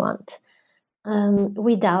 if you want,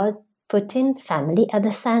 without putting family at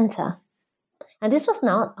the center. And this was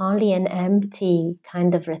not only an empty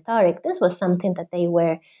kind of rhetoric, this was something that they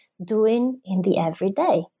were doing in the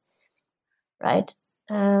everyday, right?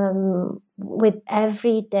 With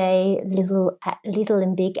everyday little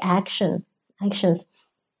and big actions.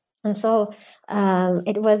 And so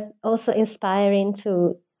it was also inspiring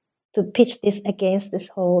to pitch this against this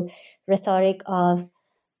whole rhetoric of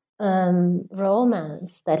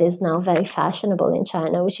romance that is now very fashionable in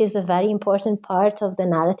China, which is a very important part of the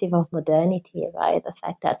narrative of modernity, right? The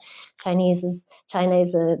fact that China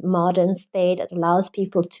is a modern state that allows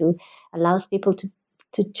people to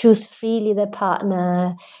choose freely their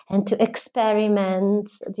partner and to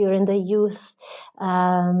experiment during the youth,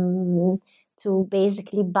 to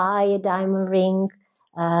basically buy a diamond ring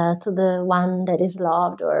to the one that is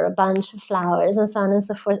loved, or a bunch of flowers, and so on and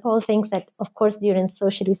so forth. All things that, of course, during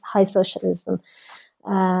high socialism,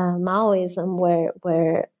 Maoism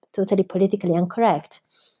were totally politically incorrect,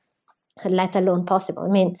 let alone possible. I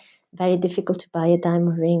mean, very difficult to buy a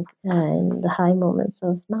diamond ring in the high moments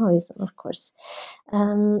of Maoism, of course.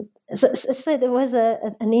 So there was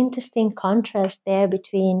an interesting contrast there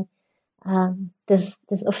between this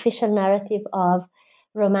official narrative of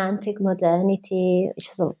romantic modernity, which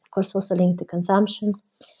is of course also linked to consumption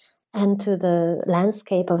and to the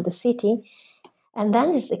landscape of the city, and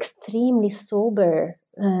then this extremely sober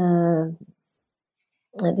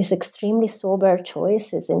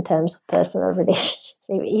choices in terms of personal relationships,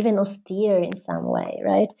 even austere in some way,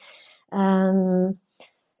 right?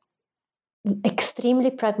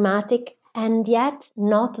 Extremely pragmatic, and yet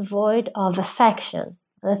not void of affection.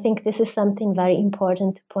 I think this is something very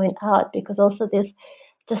important to point out, because also this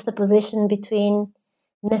juxtaposition between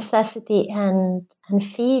necessity and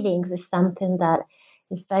feelings is something that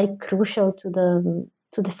is very crucial to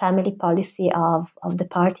the family policy of the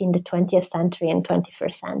party in the 20th century and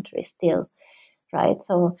 21st century still, right?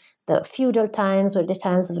 So the feudal times were the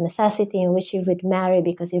times of necessity in which you would marry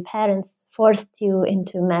because your parents forced you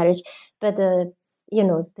into marriage, but the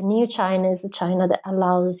new China is a China that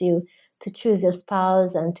allows you to choose your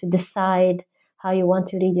spouse and to decide how you want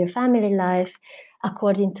to lead your family life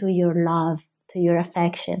according to your love, to your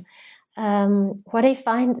affection. What I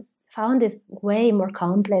found is way more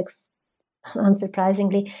complex,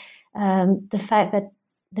 unsurprisingly. The fact that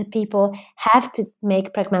the people have to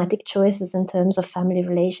make pragmatic choices in terms of family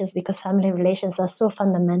relations, because family relations are so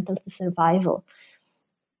fundamental to survival,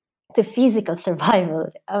 to physical survival,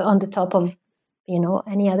 on the top of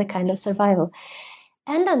any other kind of survival.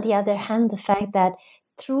 And on the other hand, the fact that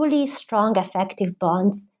truly strong affective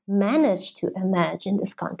bonds manage to emerge in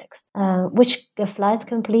this context, which flies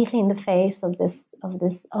completely in the face of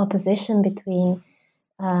this opposition between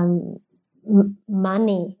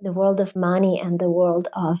money, the world of money, and the world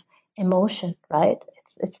of emotion. Right?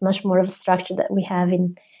 It's much more of a structure that we have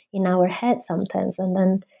in our head sometimes, and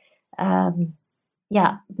then.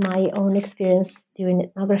 My own experience doing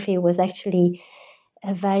ethnography was actually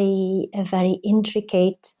a very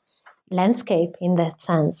intricate landscape in that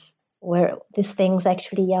sense, where these things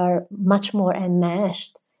actually are much more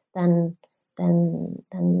enmeshed than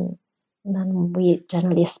we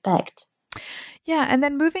generally expect. Yeah, and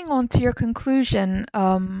then moving on to your conclusion,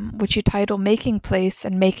 which you title Making Place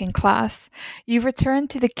and Making Class, you return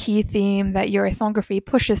to the key theme that your ethnography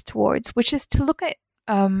pushes towards, which is to look at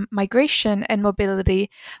migration and mobility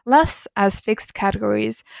less as fixed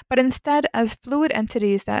categories, but instead as fluid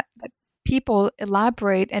entities that people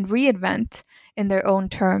elaborate and reinvent in their own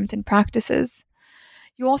terms and practices.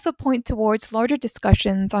 You also point towards larger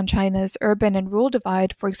discussions on China's urban and rural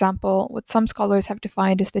divide, for example, what some scholars have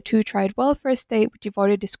defined as the two-tried welfare state, which you've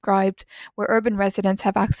already described, where urban residents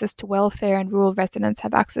have access to welfare and rural residents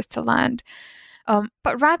have access to land.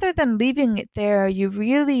 But rather than leaving it there, you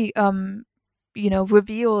really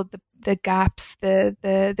reveal the gaps,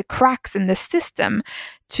 the cracks in the system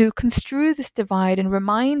to construe this divide and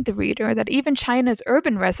remind the reader that even China's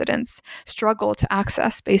urban residents struggle to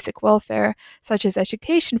access basic welfare, such as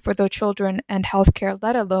education for their children and healthcare,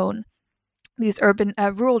 let alone these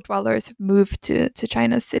rural dwellers have moved to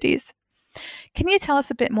China's cities. Can you tell us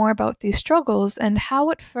a bit more about these struggles and how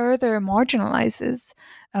it further marginalizes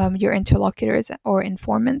your interlocutors or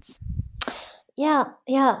informants? Yeah.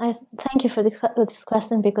 I thank you for this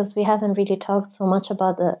question, because we haven't really talked so much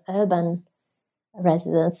about the urban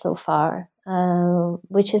residents so far,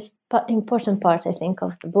 which is an important part, I think,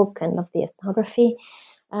 of the book and of the ethnography.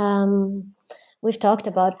 We've talked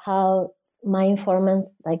about how my informants,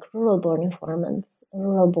 like rural-born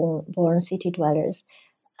city dwellers,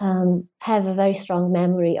 have a very strong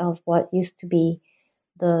memory of what used to be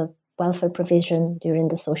the welfare provision during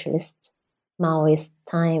the socialist Maoist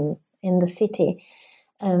time in the city.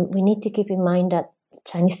 We need to keep in mind that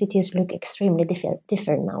Chinese cities look extremely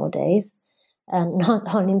different nowadays, and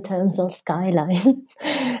not only in terms of skyline,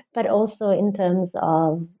 but also in terms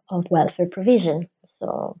of welfare provision.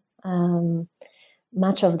 So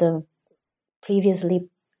much of the previously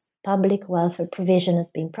public welfare provision has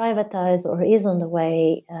been privatized or is on the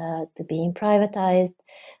way to being privatized,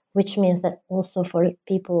 which means that also for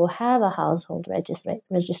people who have a household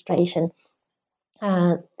registration,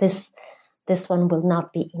 this one will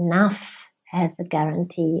not be enough as a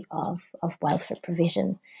guarantee of welfare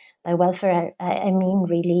provision. By welfare, I mean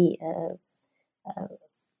really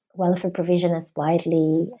welfare provision as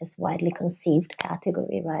widely conceived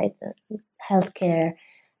category, right? Healthcare,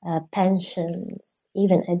 pensions,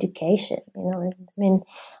 even education. I mean,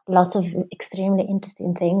 lots of extremely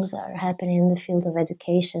interesting things are happening in the field of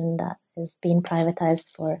education that has been privatized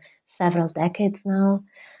for several decades now,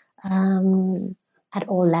 at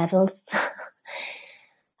all levels.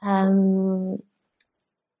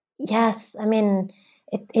 Yes, I mean,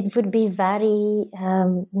 it would be very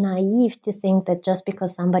naive to think that just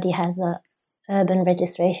because somebody has a urban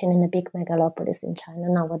registration in a big megalopolis in China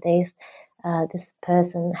nowadays, this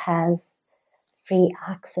person has free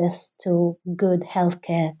access to good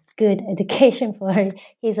healthcare, good education for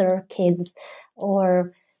his or her kids,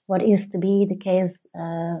 or what used to be the case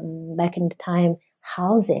back in the time,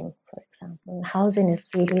 housing, for example. Housing is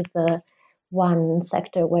really the one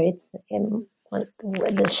sector where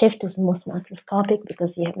where the shift is most macroscopic,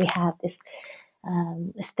 because we have this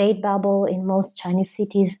estate bubble in most Chinese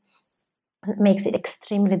cities. It makes it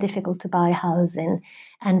extremely difficult to buy housing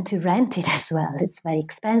and to rent it as well. It's very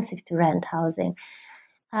expensive to rent housing.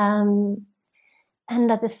 And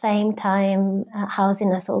at the same time,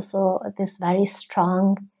 housing has also this very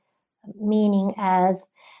strong meaning as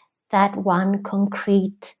that one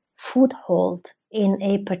concrete foothold in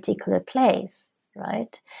a particular place,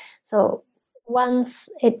 right? So once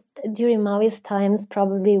during Maoist times,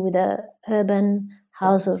 probably with a urban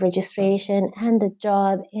household registration and a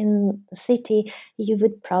job in the city, you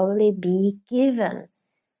would probably be given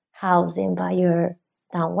housing by your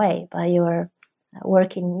downway, by your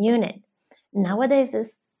working unit. Nowadays,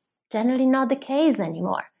 it's generally not the case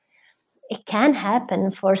anymore. It can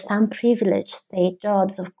happen for some privileged state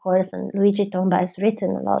jobs, of course, and Luigi Tomba has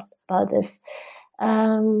written a lot about this.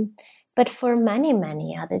 But for many,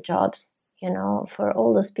 many other jobs, for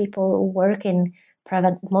all those people who work in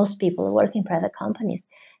most people who work in private companies,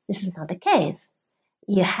 this is not the case.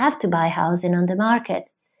 You have to buy housing on the market,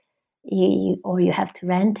 or you have to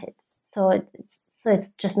rent it. So it's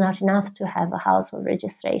just not enough to have a household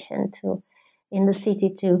registration in the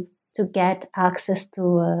city to get access to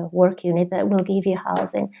a work unit that will give you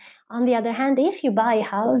housing. On the other hand, if you buy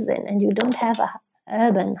housing and you don't have a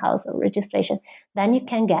urban household registration, then you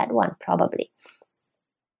can get one probably,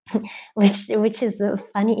 which is a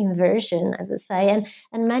funny inversion, I would say.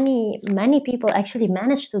 And many people actually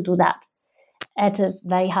manage to do that at a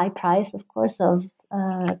very high price, of course, of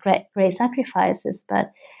great sacrifices,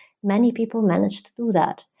 but many people manage to do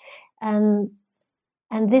that. And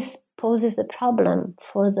this poses a problem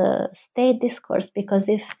for the state discourse, because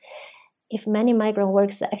if many migrant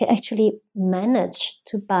workers actually manage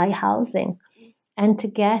to buy housing and to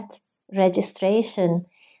get registration,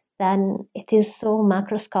 then it is so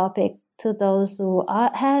macroscopic to those who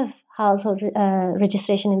have household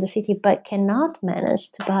registration in the city but cannot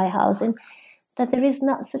manage to buy housing, that there is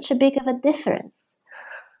not such a big of a difference.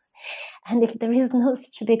 And if there is no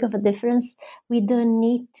such a big of a difference, we don't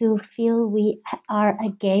need to feel we are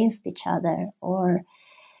against each other, or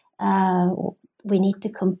we need to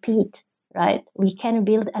compete, right? We can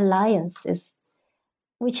build alliances,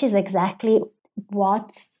 which is exactly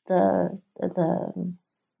what the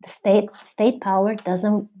state power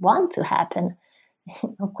doesn't want to happen.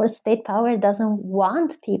 Of course, state power doesn't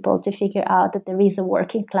want people to figure out that there is a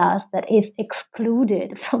working class that is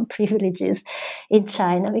excluded from privileges in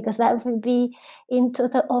China, because that would be in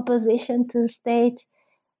total opposition to state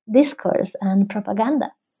discourse and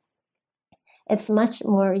propaganda. It's much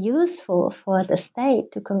more useful for the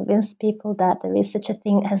state to convince people that there is such a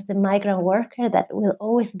thing as the migrant worker that will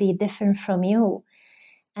always be different from you,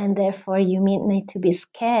 and therefore you need to be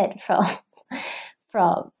scared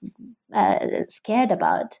scared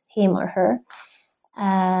about him or her,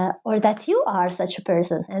 or that you are such a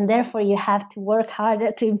person, and therefore you have to work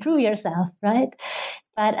harder to improve yourself, right?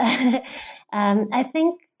 But I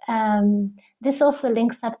think this also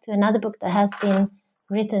links up to another book that has been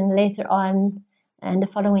written later on in the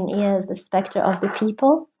following years, The Spectre of the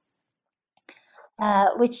People,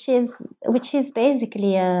 which is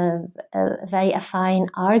basically a very affine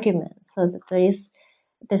argument. So that there is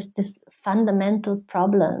this fundamental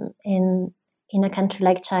problem in a country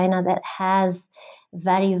like China that has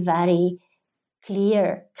very, very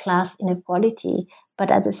clear class inequality,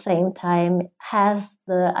 but at the same time has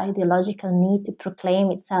the ideological need to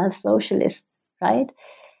proclaim itself socialist, right?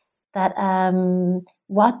 That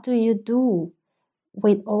what do you do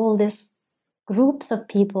with all these groups of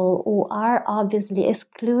people who are obviously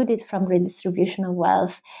excluded from redistribution of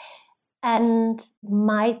wealth and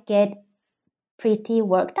might get pretty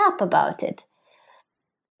worked up about it?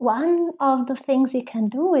 One of the things you can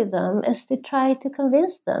do with them is to try to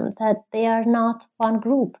convince them that they are not one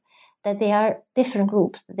group, that they are different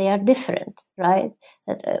groups, that they are different, right?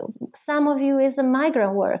 That some of you is a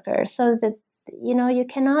migrant worker, so that you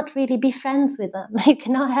cannot really be friends with them. You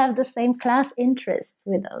cannot have the same class interests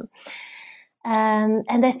with them.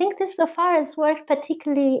 And I think this so far has worked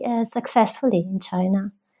particularly successfully in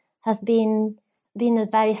China. Has been a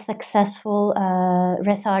very successful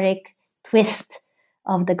rhetoric twist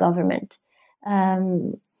of the government,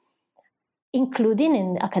 including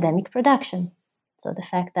in academic production. So the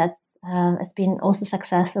fact that it's been also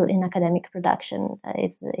successful in academic production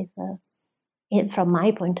from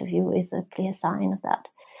my point of view, is a clear sign of that.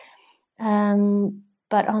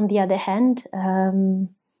 But on the other hand,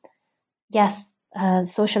 yes,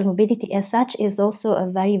 social mobility as such is also a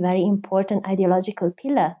very, very important ideological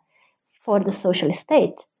pillar for the socialist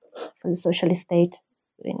state,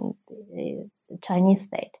 in the Chinese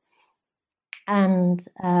state, and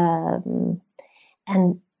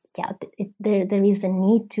yeah, there is a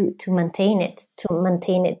need to maintain it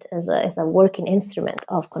as a working instrument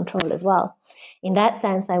of control as well. In that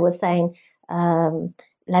sense, I was saying,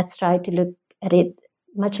 let's try to look at it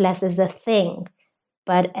much less as a thing,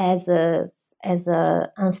 but as a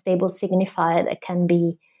unstable signifier that can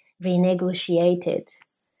be renegotiated.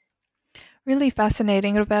 Really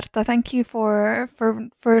fascinating, Roberta. Thank you for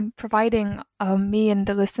providing me and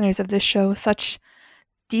the listeners of this show such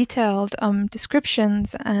detailed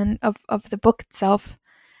descriptions and of the book itself,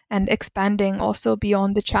 and expanding also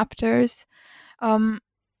beyond the chapters.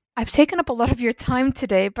 I've taken up a lot of your time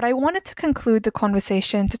today, but I wanted to conclude the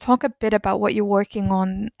conversation to talk a bit about what you're working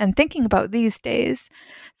on and thinking about these days.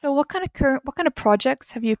 So, what kind of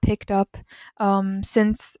projects have you picked up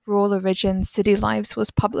since Rural Origin City Lives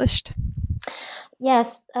was published?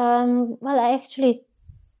 Yes, well, I actually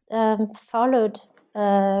followed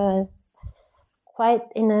quite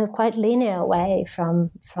in a quite linear way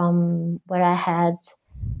from where I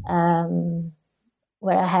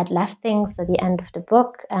had left things at the end of the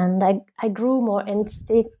book, and I grew more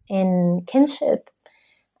interested in kinship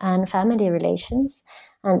and family relations,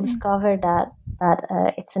 and discovered that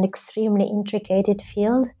it's an extremely intricate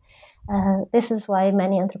field. This is why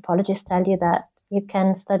many anthropologists tell you that you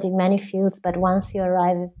can study many fields, but once you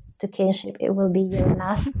arrive to kinship, it will be your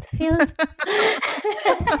last field.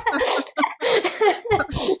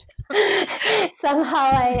 Somehow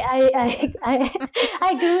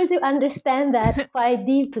I grew to understand that quite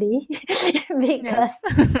deeply because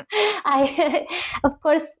of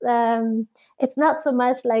course, it's not so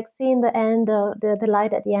much like seeing the end of the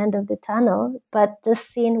light at the end of the tunnel, but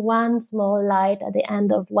just seeing one small light at the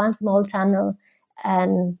end of one small tunnel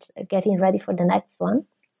and getting ready for the next one.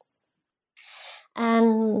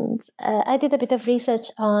 And I did a bit of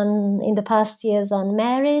research in the past years on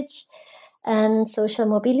marriage and social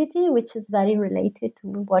mobility, which is very related to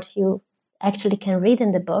what you actually can read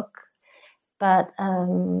in the book, but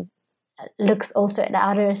looks also at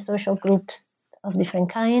other social groups of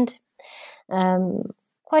different kind.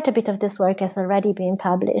 Quite a bit of this work has already been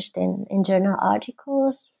published in journal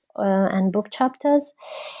articles and book chapters,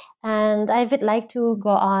 and I would like to go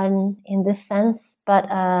on in this sense, but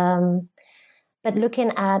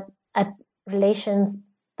looking at relations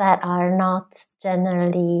that are not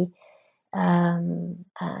generally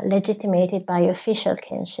legitimated by official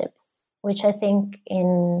kinship, which I think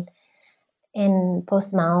in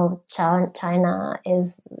post-Mao China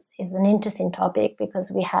is an interesting topic,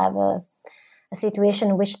 because we have a situation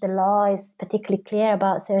in which the law is particularly clear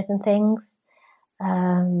about certain things.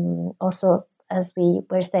 Also, as we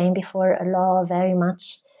were saying before, a law very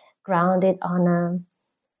much grounded on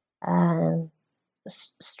a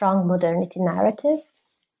strong modernity narrative.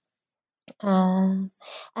 And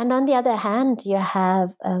on the other hand, you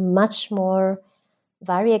have a much more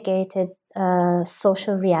variegated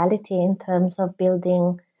social reality in terms of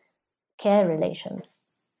building care relations,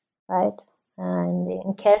 right? And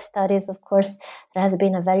in care studies, of course, there has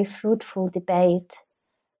been a very fruitful debate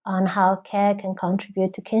on how care can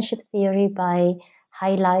contribute to kinship theory by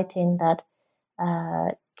highlighting that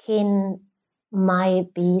kin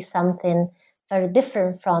might be something very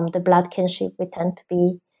different from the blood kinship we tend to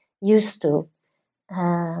be used to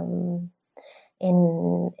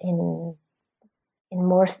in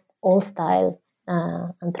more old style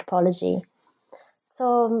anthropology.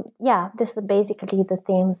 So yeah, this is basically the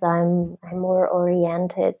themes I'm more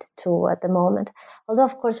oriented to at the moment. Although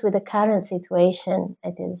of course with the current situation,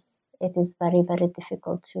 it is very, very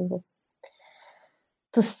difficult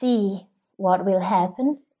to see what will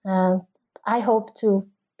happen. I hope to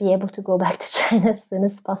be able to go back to China as soon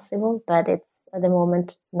as possible, but it's at the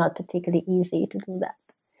moment not particularly easy to do that.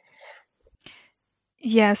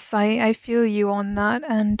 Yes, I feel you on that,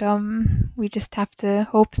 and we just have to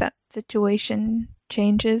hope that situation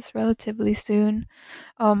changes relatively soon.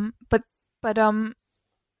 But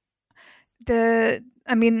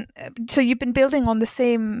so you've been building on the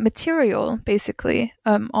same material basically,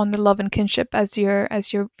 on the love and kinship as your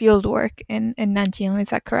field work in Nanjing.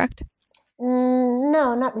 Is that correct?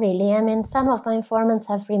 No, not really. I mean, some of my informants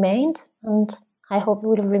have remained, and I hope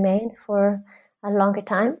will remain for a longer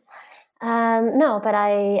time. No, but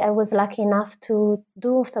I was lucky enough to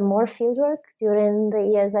do some more fieldwork during the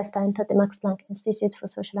years I spent at the Max Planck Institute for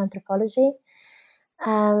Social Anthropology,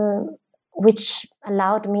 which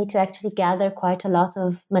allowed me to actually gather quite a lot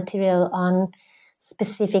of material on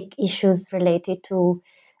specific issues related to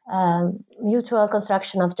mutual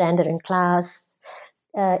construction of gender and class,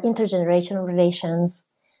 intergenerational relations,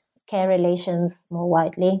 care relations more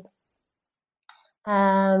widely.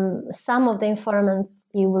 Some of the informants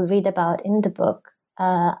you will read about in the book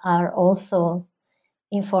are also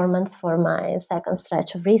informants for my second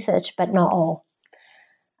stretch of research, but not all,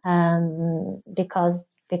 because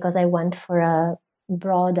I went for a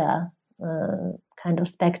broader kind of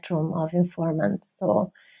spectrum of informants.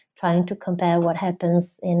 So trying to compare what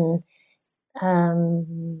happens in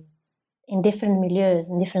different milieus,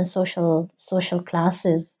 in different social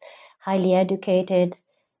classes, highly educated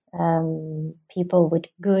people with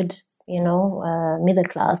good, middle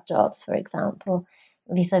class jobs, for example,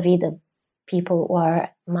 vis-a-vis the people who are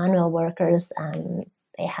manual workers and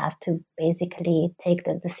they have to basically take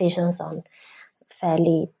the decisions on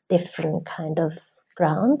fairly different kind of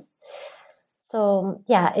grounds. So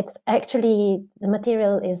yeah, it's actually, the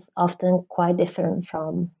material is often quite different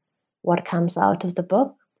from what comes out of the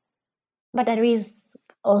book, but there is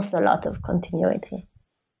also a lot of continuity.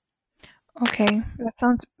 Okay,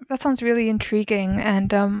 that sounds really intriguing,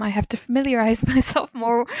 and I have to familiarize myself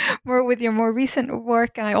more with your more recent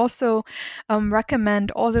work. And I also recommend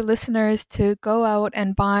all the listeners to go out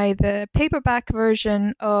and buy the paperback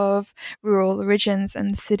version of Rural Origins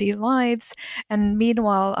and City Lives. And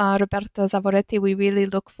meanwhile, Roberta Zavoretti, we really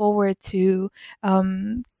look forward to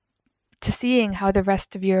seeing how the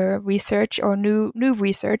rest of your research or new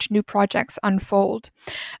research, new projects unfold.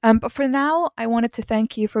 But for now, I wanted to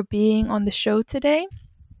thank you for being on the show today.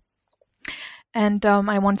 And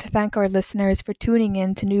I want to thank our listeners for tuning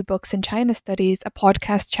in to New Books in China Studies, a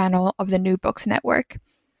podcast channel of the New Books Network.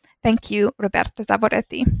 Thank you, Roberta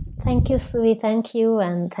Zavoretti. Thank you, Sui. Thank you.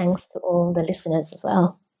 And thanks to all the listeners as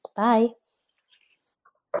well. Bye.